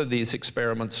 But none of these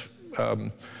experiments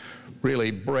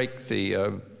really break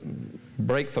the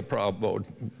problem,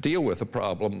 deal with the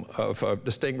problem of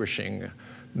distinguishing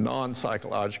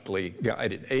non-psychologically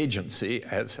guided agency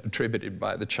as attributed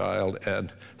by the child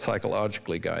and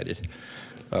psychologically guided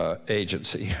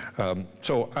agency.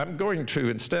 So I'm going to,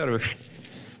 instead of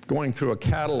going through a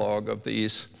catalog of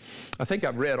these, I think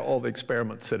I've read all the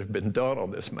experiments that have been done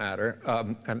on this matter,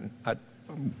 and I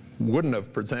wouldn't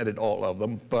have presented all of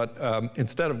them, but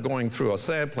instead of going through a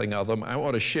sampling of them, I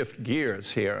want to shift gears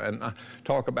here and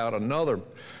talk about another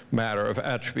matter of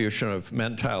attribution of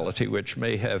mentality, which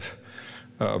may have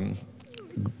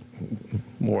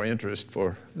more interest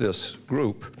for this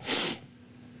group.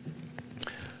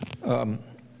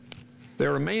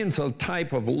 There remains a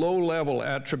type of low-level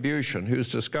attribution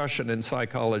whose discussion in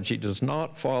psychology does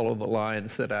not follow the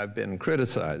lines that I've been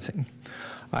criticizing.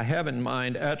 I have in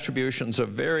mind attributions of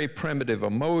very primitive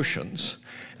emotions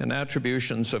and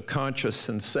attributions of conscious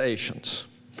sensations.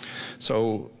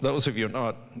 So those of you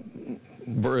not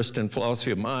versed in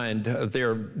philosophy of mind,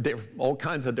 there are all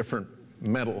kinds of different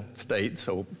mental states,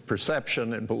 so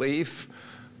perception and belief,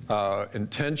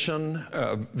 intention,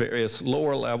 various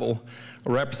lower level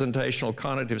representational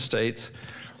cognitive states,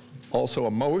 also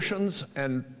emotions,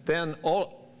 and then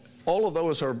all of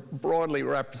those are broadly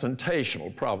representational,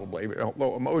 probably,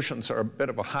 although emotions are a bit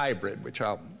of a hybrid, which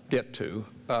I'll get to.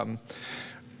 But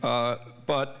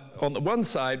on the one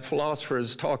side,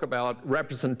 philosophers talk about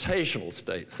representational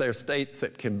states. They're states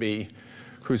that can be,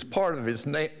 whose part of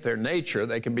their nature,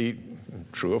 they can be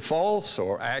true or false,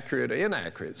 or accurate or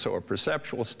inaccurate. So a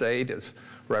perceptual state is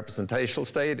a representational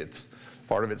state. It's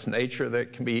part of its nature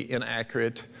that can be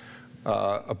inaccurate.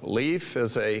 A belief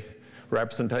is a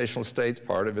representational state,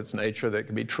 part of its nature that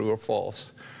can be true or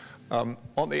false.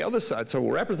 On the other side, so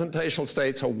representational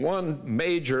states are one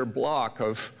major block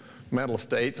of mental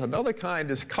states. Another kind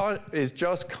is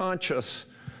just conscious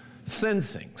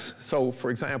sensings. So,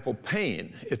 for example,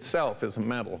 pain itself is a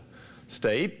mental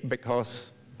state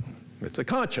because it's a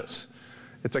conscious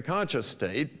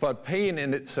state, but pain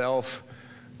in itself,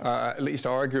 at least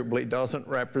arguably, doesn't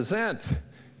represent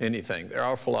anything. There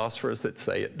are philosophers that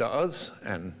say it does,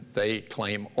 and they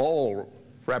claim all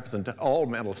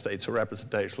mental states are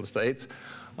representational states.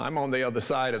 I'm on the other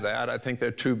side of that. I think there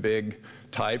are two big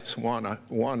types,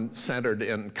 one centered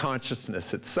in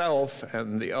consciousness itself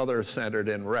and the other centered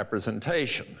in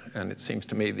representation. And it seems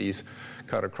to me these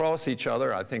cut across each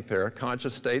other. I think there are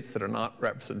conscious states that are not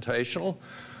representational,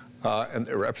 and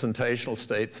there are representational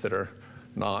states that are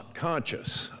not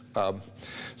conscious.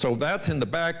 So that's in the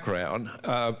background.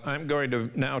 I'm going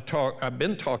to now I've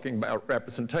been talking about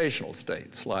representational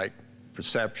states like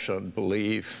perception,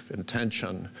 belief,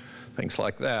 intention, things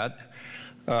like that.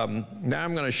 Now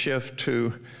I'm going to shift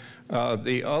to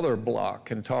the other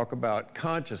block and talk about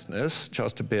consciousness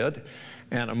just a bit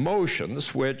and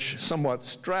emotions, which somewhat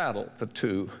straddle the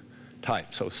two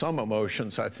types. So some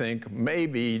emotions, I think, may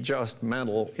be just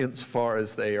mental insofar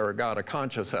as they are got a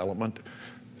conscious element.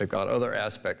 They've got other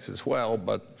aspects as well,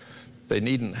 but they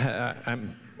needn't have,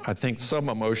 I think some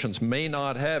emotions may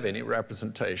not have any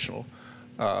representational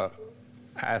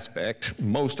aspect.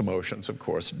 Most emotions, of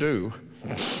course, do.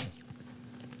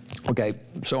 Okay,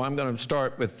 so I'm going to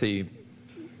start with the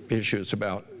issues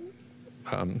about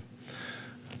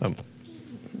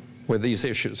with these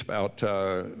issues about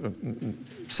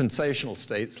sensational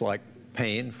states like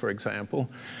pain, for example,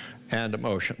 and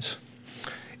emotions.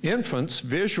 Infants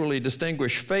visually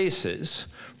distinguish faces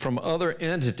from other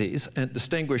entities and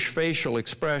distinguish facial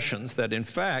expressions that in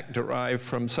fact derive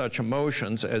from such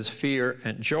emotions as fear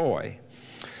and joy.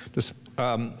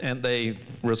 And they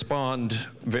respond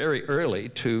very early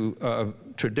to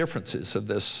differences of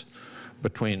this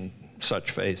between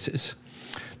such faces.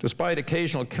 Despite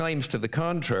occasional claims to the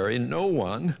contrary, no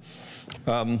one,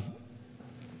 or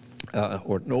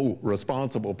no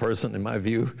responsible person, in my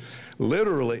view,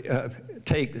 literally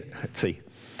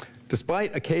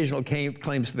despite occasional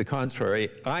claims to the contrary,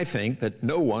 I think that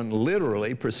no one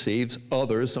literally perceives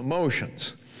others'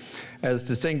 emotions, as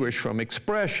distinguished from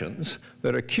expressions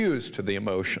that are cues to the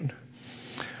emotion.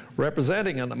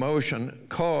 Representing an emotion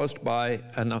caused by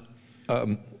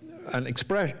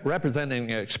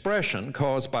representing an expression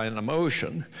caused by an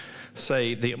emotion,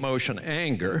 say the emotion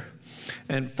anger,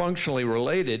 and functionally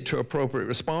related to appropriate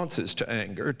responses to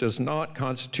anger, does not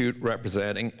constitute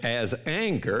representing as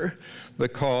anger the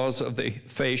cause of the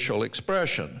facial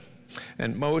expression.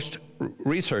 And most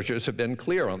researchers have been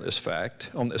clear on this fact,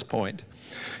 on this point.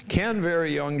 Can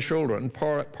very young children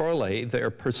parlay their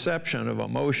perception of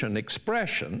emotion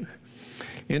expression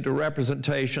into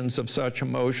representations of such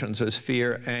emotions as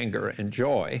fear, anger, and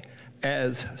joy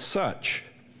as such?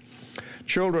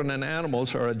 Children and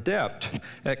animals are adept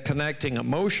at connecting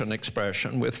emotion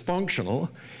expression with functional,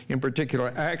 in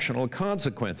particular actional,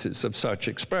 consequences of such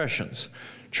expressions.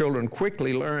 Children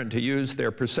quickly learn to use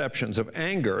their perceptions of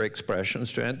anger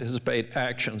expressions to anticipate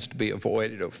actions to be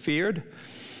avoided or feared,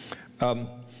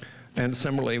 and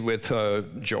similarly with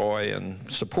joy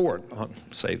and support,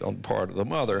 say, on the part of the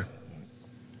mother.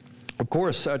 Of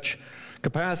course, such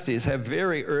capacities have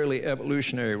very early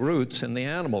evolutionary roots in the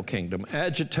animal kingdom.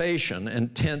 Agitation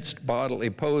and tensed bodily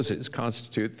poses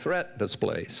constitute threat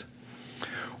displays.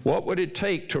 What would it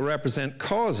take to represent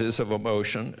causes of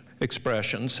emotion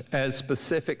expressions as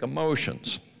specific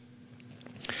emotions?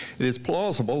 It is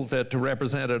plausible that to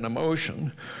represent an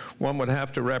emotion, one would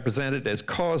have to represent it as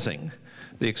causing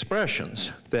the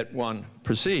expressions that one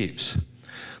perceives.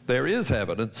 There is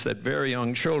evidence that very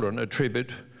young children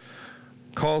attribute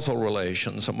causal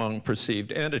relations among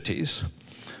perceived entities,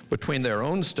 between their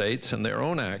own states and their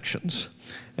own actions,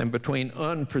 and between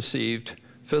unperceived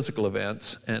physical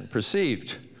events and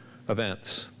perceived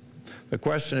events. The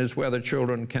question is whether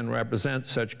children can represent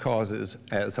such causes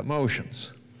as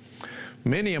emotions.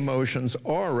 Many emotions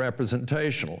are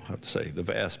representational, I'd say the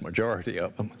vast majority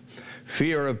of them.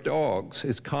 Fear of dogs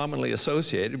is commonly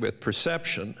associated with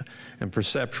perception and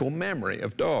perceptual memory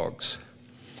of dogs.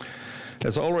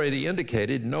 As already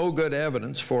indicated, no good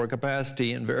evidence for a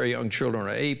capacity in very young children or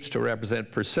apes to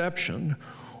represent perception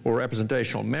or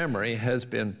representational memory has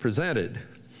been presented.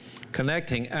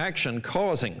 Connecting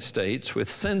action-causing states with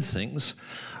sensings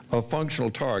of functional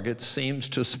targets seems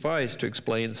to suffice to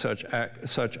explain such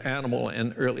animal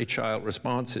and early child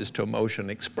responses to emotion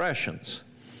expressions.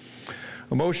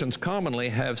 Emotions commonly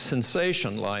have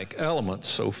sensation-like elements,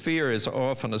 so fear is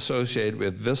often associated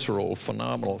with visceral,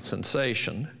 phenomenal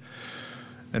sensation.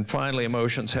 And finally,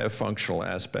 emotions have functional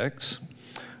aspects.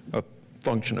 A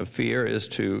function of fear is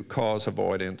to cause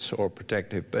avoidance or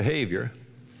protective behavior.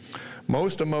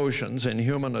 Most emotions in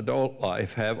human adult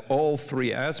life have all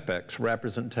three aspects: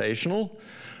 representational,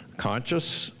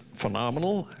 conscious,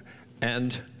 phenomenal,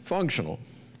 and functional.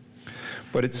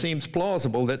 But it seems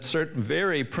plausible that certain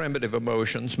very primitive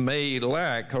emotions may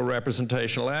lack a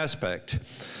representational aspect.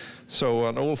 So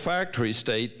an olfactory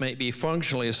state may be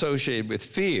functionally associated with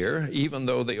fear, even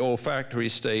though the olfactory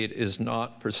state is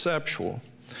not perceptual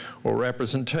or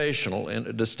representational in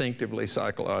a distinctively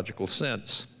psychological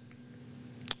sense.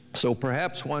 So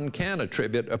perhaps one can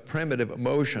attribute a primitive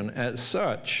emotion as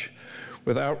such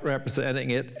without representing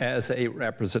it as a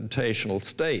representational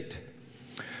state.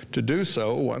 To do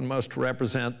so, one must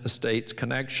represent the state's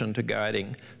connection to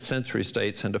guiding sensory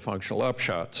states into functional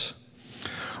upshots.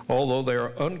 Although they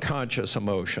are unconscious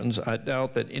emotions, I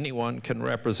doubt that anyone can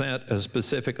represent a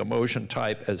specific emotion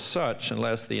type as such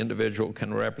unless the individual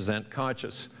can represent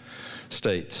conscious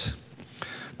states.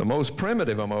 The most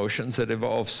primitive emotions that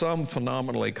involve some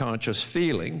phenomenally conscious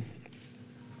feeling,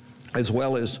 as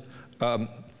well as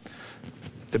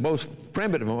the most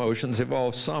primitive emotions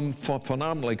involve some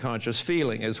phenomenally conscious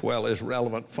feeling as well as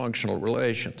relevant functional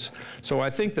relations. So I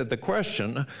think that the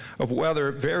question of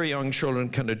whether very young children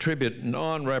can attribute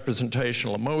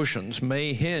non-representational emotions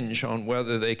may hinge on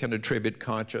whether they can attribute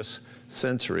conscious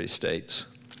sensory states.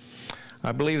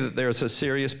 I believe that there's a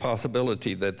serious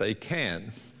possibility that they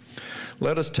can.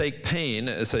 Let us take pain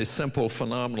as a simple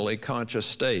phenomenally conscious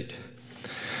state.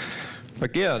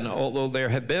 Again, although there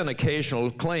have been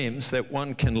occasional claims that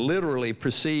one can literally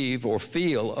perceive or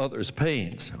feel others'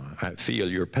 pains. I feel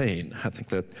your pain. I think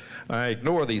that I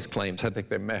ignore these claims. I think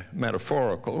they're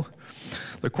metaphorical.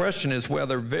 The question is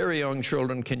whether very young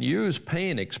children can use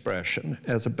pain expression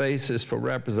as a basis for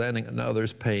representing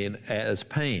another's pain as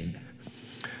pain.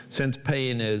 Since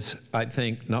pain is, I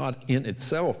think, not in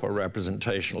itself a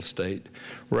representational state,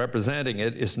 representing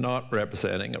it is not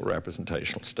representing a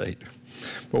representational state.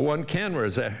 But one can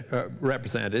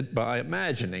represent it by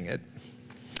imagining it.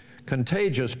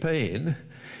 Contagious pain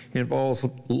involves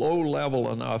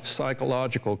low-level enough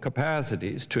psychological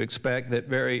capacities to expect that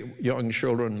very young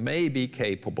children may be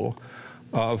capable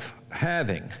of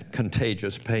having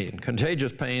contagious pain.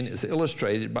 Contagious pain is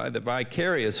illustrated by the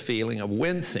vicarious feeling of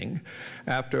wincing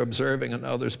after observing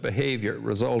another's behavior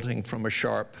resulting from a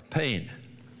sharp pain.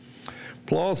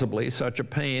 Plausibly, such a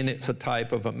pain is a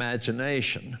type of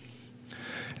imagination.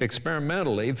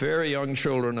 Experimentally, very young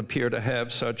children appear to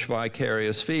have such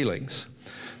vicarious feelings.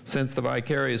 Since the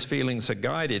vicarious feelings are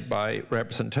guided by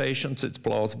representations, it's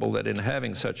plausible that in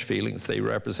having such feelings, they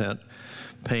represent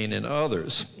pain in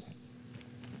others.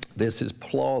 This is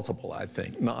plausible, I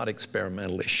think, not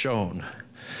experimentally shown.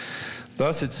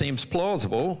 Thus, it seems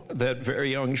plausible that very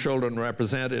young children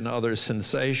represent in others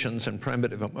sensations and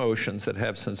primitive emotions that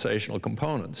have sensational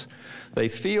components. They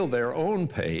feel their own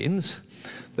pains.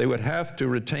 They would have to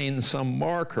retain some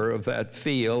marker of that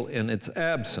feel in its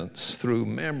absence through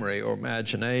memory or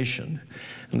imagination.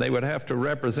 And they would have to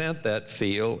represent that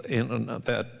feel in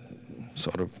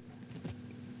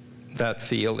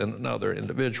another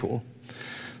individual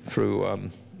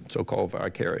through so-called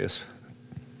vicarious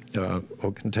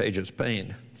or contagious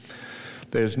pain.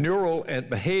 There's neural and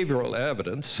behavioral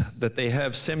evidence that they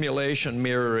have simulation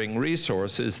mirroring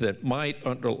resources that might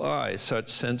underlie such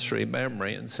sensory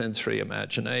memory and sensory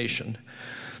imagination.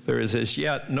 There is as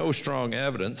yet no strong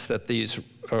evidence that these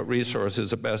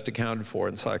resources are best accounted for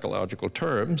in psychological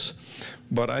terms,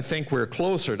 but I think we're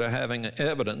closer to having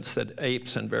evidence that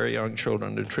apes and very young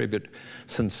children attribute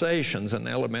sensations and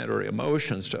elementary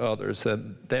emotions to others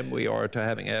than we are to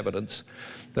having evidence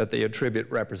that they attribute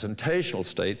representational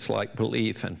states like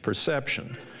belief and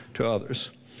perception to others.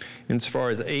 Insofar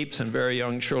as apes and very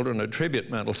young children attribute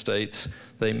mental states,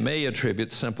 they may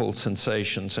attribute simple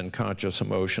sensations and conscious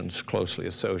emotions closely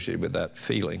associated with that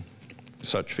feeling,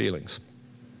 such feelings.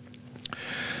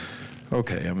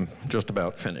 Okay, I'm just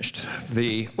about finished.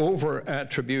 The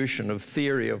over-attribution of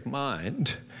theory of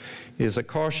mind is a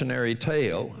cautionary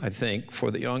tale, I think,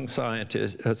 for the young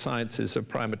sciences of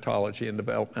primatology and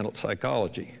developmental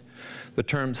psychology. The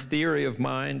terms theory of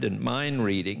mind and mind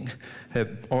reading have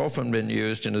often been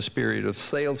used in a spirit of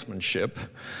salesmanship,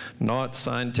 not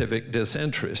scientific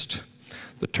disinterest.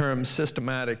 The terms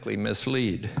systematically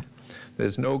mislead.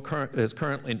 There's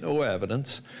currently no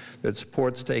evidence that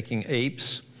supports taking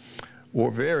apes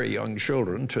or very young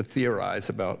children to theorize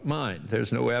about mind.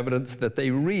 There's no evidence that they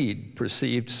read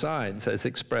perceived signs as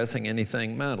expressing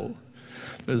anything mental.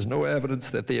 There's no evidence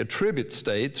that they attribute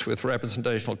states with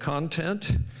representational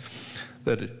content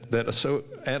and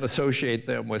associate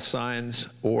them with signs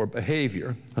or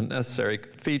behavior, a necessary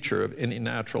feature of any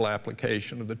natural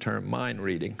application of the term mind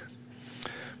reading.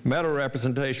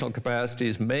 Meta-representational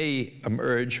capacities may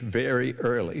emerge very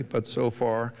early, but so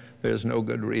far there's no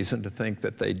good reason to think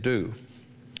that they do.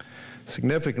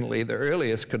 Significantly, the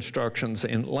earliest constructions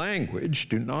in language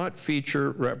do not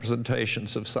feature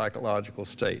representations of psychological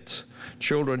states.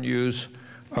 Children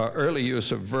early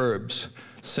use of verbs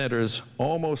centers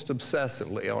almost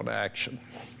obsessively on action.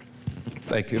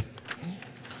 Thank you.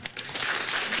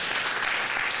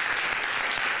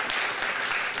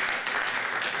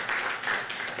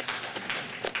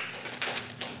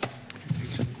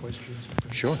 Take some questions.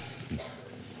 Sure.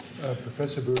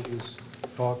 Professor Burge's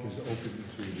talk is open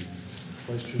to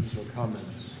questions or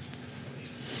comments.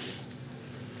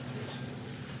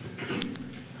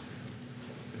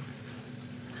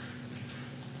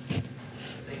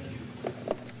 Thank you.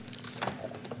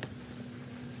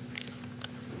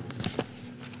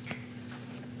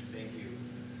 Thank you.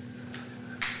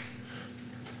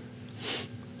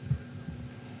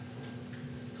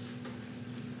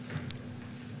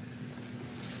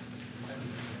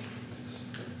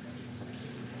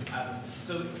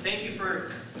 So thank you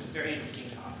for this very interesting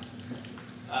talk.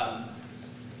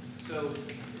 So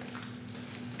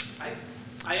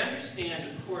I understand,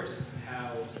 of course,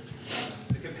 how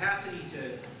the capacity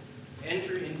to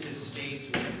enter into states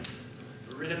with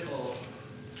veridical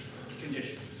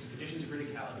conditions of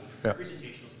veridicality,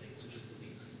 representational states such as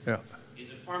beliefs, is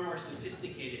of far more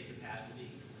sophisticated capacity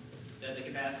than the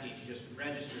capacity to just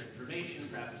register information,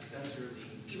 perhaps sensorily,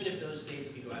 even if those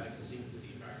states can go out of sync with the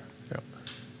environment. Yep.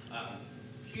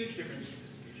 Huge difference in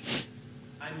sophistication.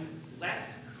 I'm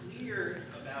less clear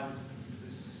about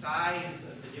the size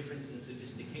of the difference in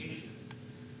sophistication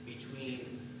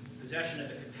between possession of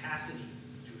a capacity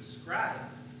to ascribe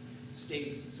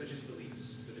states such as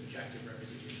beliefs with objective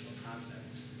representational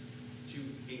concepts to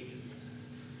agents,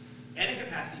 and a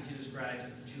capacity to describe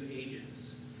to agents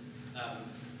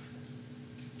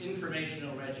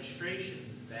informational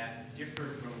registrations that differ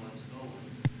from one's own,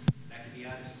 that can be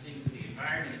out of sync with the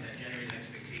environment, that generate an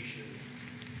expectation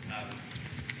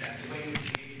that the way in which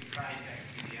the agent tries to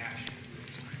execute the action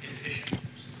is inefficient.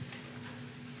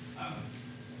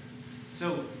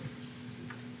 So,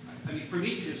 I mean, for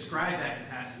me to describe that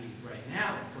capacity right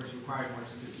now, of course, requires more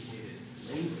sophisticated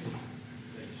language.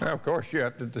 Well, of course, you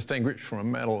have to distinguish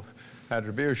from mental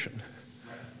attribution.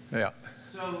 Right. Yeah.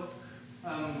 So,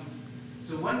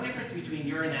 so one difference between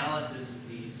your analysis of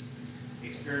these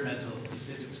experimental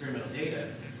data,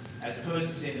 as opposed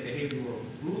to, say, the behavioral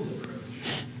rule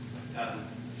approach,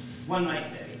 one might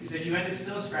say, is that you end up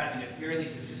still ascribing a fairly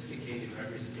sophisticated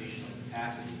representational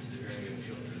capacity to the very young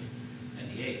children and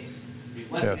the apes. I mean,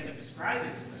 what you end up describing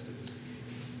is less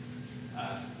sophisticated.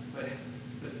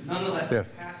 But nonetheless, the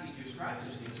capacity to ascribe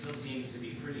such things still seems to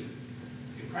be pretty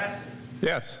impressive.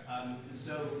 Yes.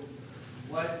 So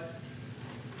what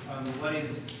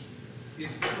is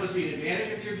supposed to be an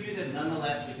advantage of your view that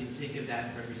nonetheless we can think of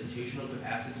that representational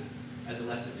capacity as a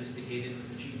less sophisticated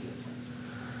achievement?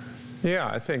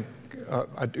 Yeah,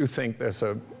 I do think there's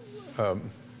a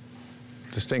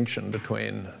distinction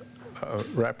between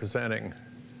representing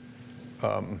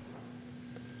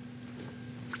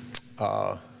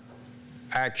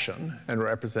action and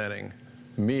representing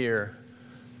mere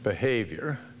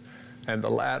behavior, and the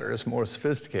latter is more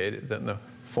sophisticated than the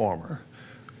former.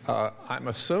 I'm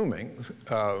assuming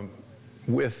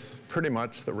with pretty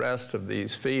much the rest of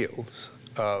these fields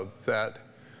that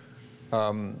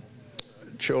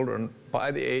children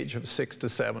by the age of 6 to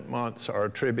 7 months are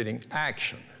attributing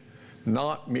action,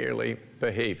 not merely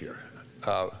behavior.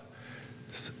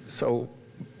 So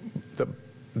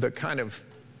the kind of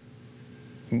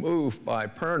move by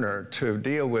Perner to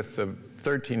deal with the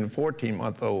 13 and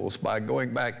 14-month-olds by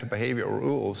going back to behavioral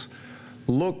rules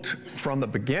looked from the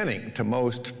beginning to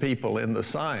most people in the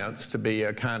science to be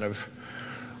a kind of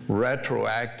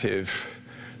retroactive,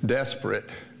 desperate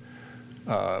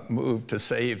move to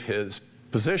save his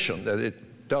position, that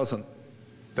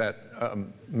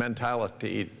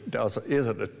mentality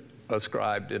isn't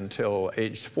ascribed until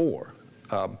age 4.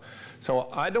 So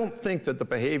I don't think that the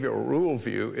behavioral rule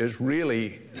view is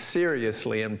really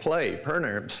seriously in play.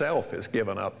 Perner himself has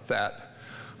given up that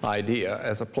idea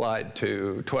as applied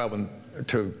to 12 and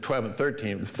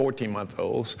 13,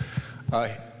 14-month-olds.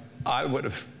 I would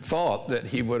have thought that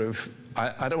he would have,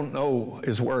 I don't know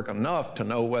his work enough to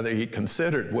know whether he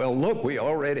considered, well, look, we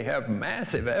already have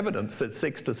massive evidence that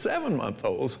 6 to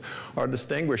 7-month-olds are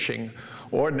distinguishing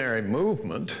ordinary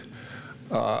movement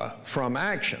from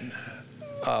action.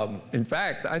 In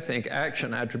fact, I think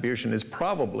action attribution is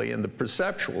probably in the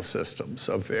perceptual systems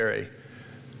of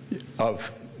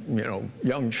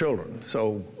young children.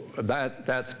 So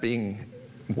that's being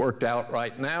worked out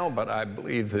right now, but I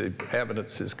believe the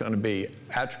evidence is going to be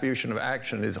attribution of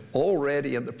action is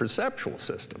already in the perceptual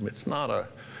system. It's not a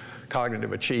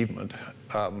cognitive achievement.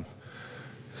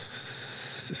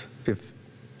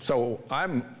 So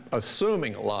I'm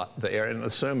assuming a lot there and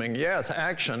assuming, yes,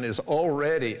 action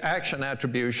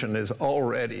attribution is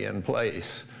already in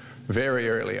place very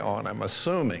early on. I'm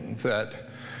assuming that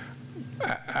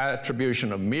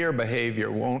attribution of mere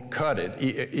behavior won't cut it,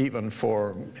 even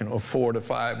for 4 to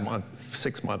 5 month,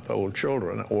 6-month-old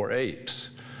children or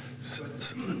apes.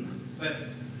 But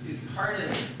is part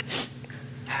of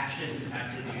action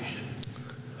attribution,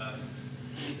 at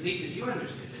least as you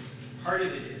understand it, part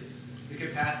of it is the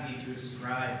capacity to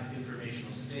ascribe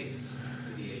informational states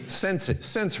to the apes?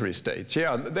 Sensory states,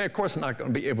 yeah. They're, of course, not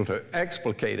going to be able to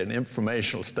explicate an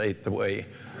informational state the way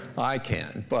I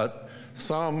can, but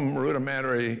some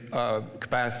rudimentary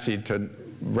capacity to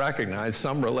recognize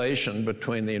some relation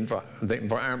between the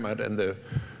environment and the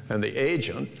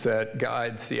agent that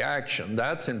guides the action.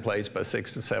 That's in place by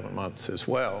 6 to 7 months as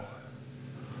well.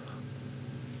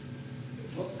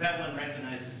 Well, that one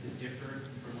recognizes the differ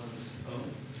from one's own?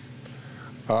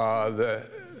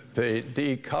 The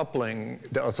decoupling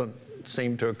doesn't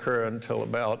seem to occur until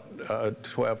about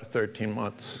 12 to 13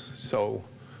 months. So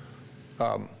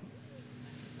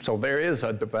there is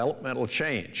a developmental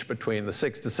change between the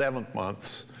 6th to 7th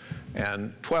months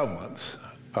and 12 months.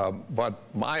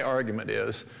 But my argument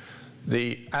is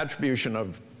the attribution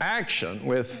of action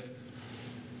with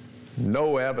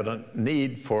no evident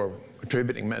need for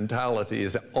attributing mentality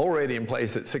is already in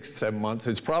place at 6 to 7 months.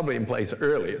 It's probably in place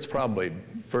early. It's probably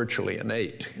virtually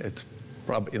innate. It's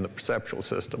probably in the perceptual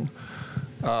system.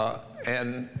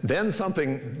 And then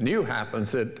something new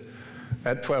happens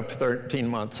at 12 to 13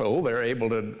 months old. They're able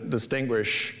to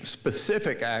distinguish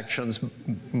specific actions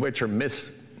which are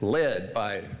misled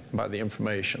by the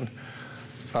information.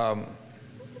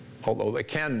 Although they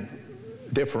can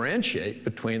differentiate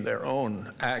between their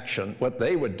own action, what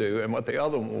they would do and what the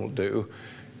other one will do,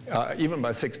 even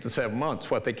by 6 to 7 months.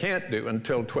 What they can't do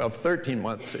until 12 to 13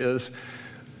 months is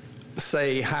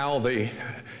say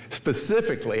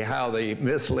specifically how the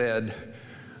misled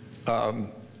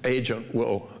agent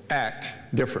will act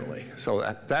differently.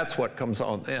 So that's what comes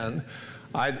on then.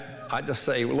 I just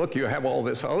say, well, look, you have all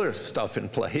this other stuff in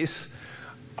place.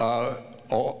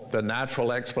 The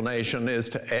natural explanation is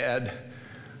to add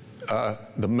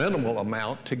the minimal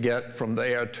amount to get from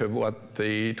there to what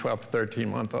the 12 to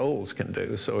 13-month-olds can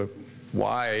do. So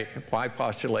why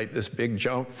postulate this big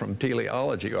jump from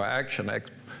teleology or action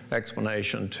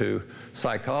explanation to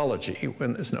psychology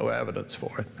when there's no evidence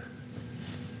for it?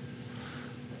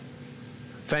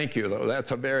 Thank you, though.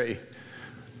 That's a very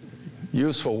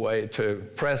useful way to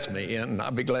press me, and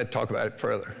I'll be glad to talk about it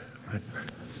further.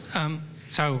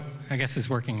 So I guess it's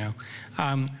working now.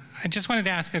 I just wanted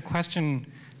to ask a question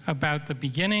about the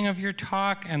beginning of your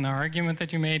talk and the argument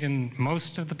that you made in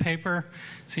most of the paper.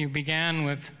 So you began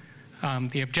with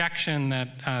the objection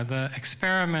that the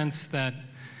experiments that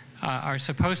are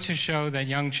supposed to show that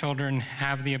young children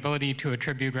have the ability to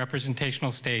attribute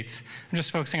representational states. I'm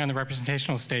just focusing on the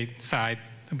representational state side,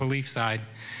 the belief side.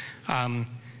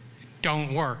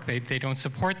 Don't work. They don't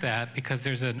support that because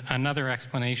there's another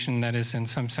explanation that is in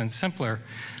some sense simpler.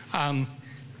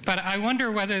 But I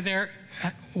wonder whether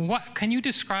can you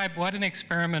describe what an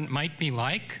experiment might be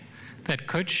like that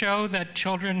could show that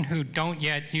children who don't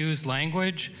yet use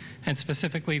language, and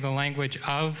specifically the language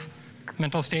of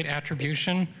mental state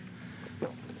attribution,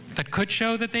 that could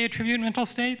show that they attribute mental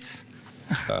states?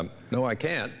 No, I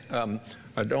can't. I'm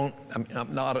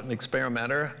not an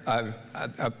experimenter.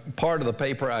 Part of the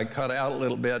paper I cut out a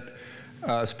little bit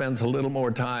spends a little more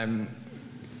time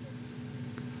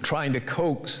trying to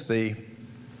coax the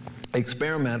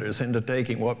experimenters into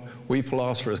taking what we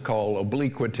philosophers call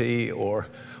obliquity or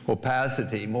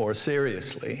opacity more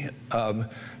seriously.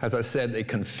 As I said, they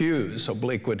confuse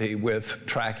obliquity with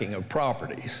tracking of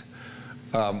properties.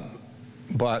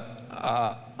 But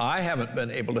I haven't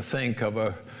been able to think of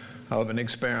an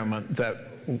experiment that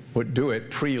would do it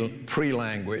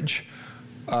pre-language.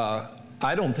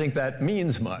 I don't think that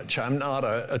means much. I'm not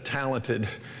a talented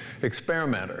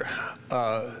experimenter.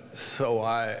 So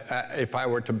if I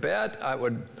were to bet, I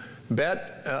would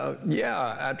bet,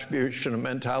 yeah, attribution of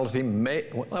mentality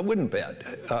well, I wouldn't bet,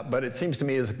 but it seems to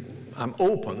me as I'm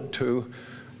open to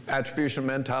attribution of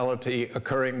mentality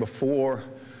occurring before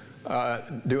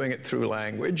doing it through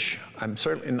language. I'm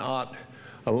certainly not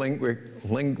a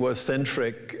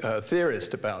linguocentric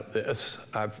theorist about this.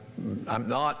 I'm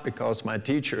not, because my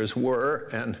teachers were,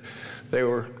 and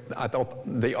I thought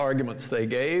the arguments they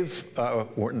gave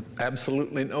were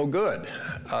absolutely no good.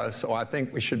 So I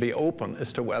think we should be open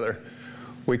as to whether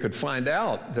we could find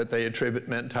out that they attribute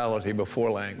mentality before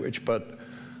language. But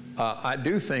I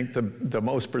do think the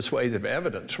most persuasive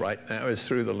evidence right now is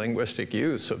through the linguistic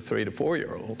use of 3 to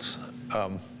 4-year-olds.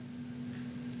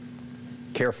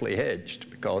 Carefully hedged,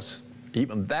 because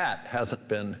even that hasn't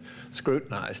been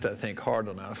scrutinized, I think, hard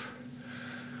enough.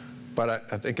 But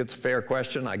I think it's a fair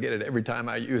question. I get it every time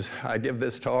I give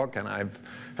this talk, and I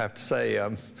have to say,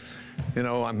 you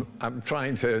know, I'm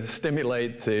trying to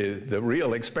stimulate the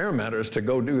real experimenters to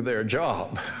go do their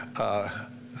job.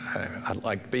 I'd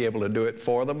like to be able to do it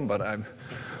for them, but I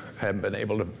haven't been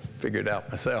able to figure it out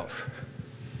myself.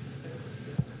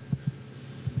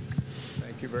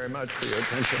 Thank you very much for your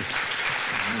attention.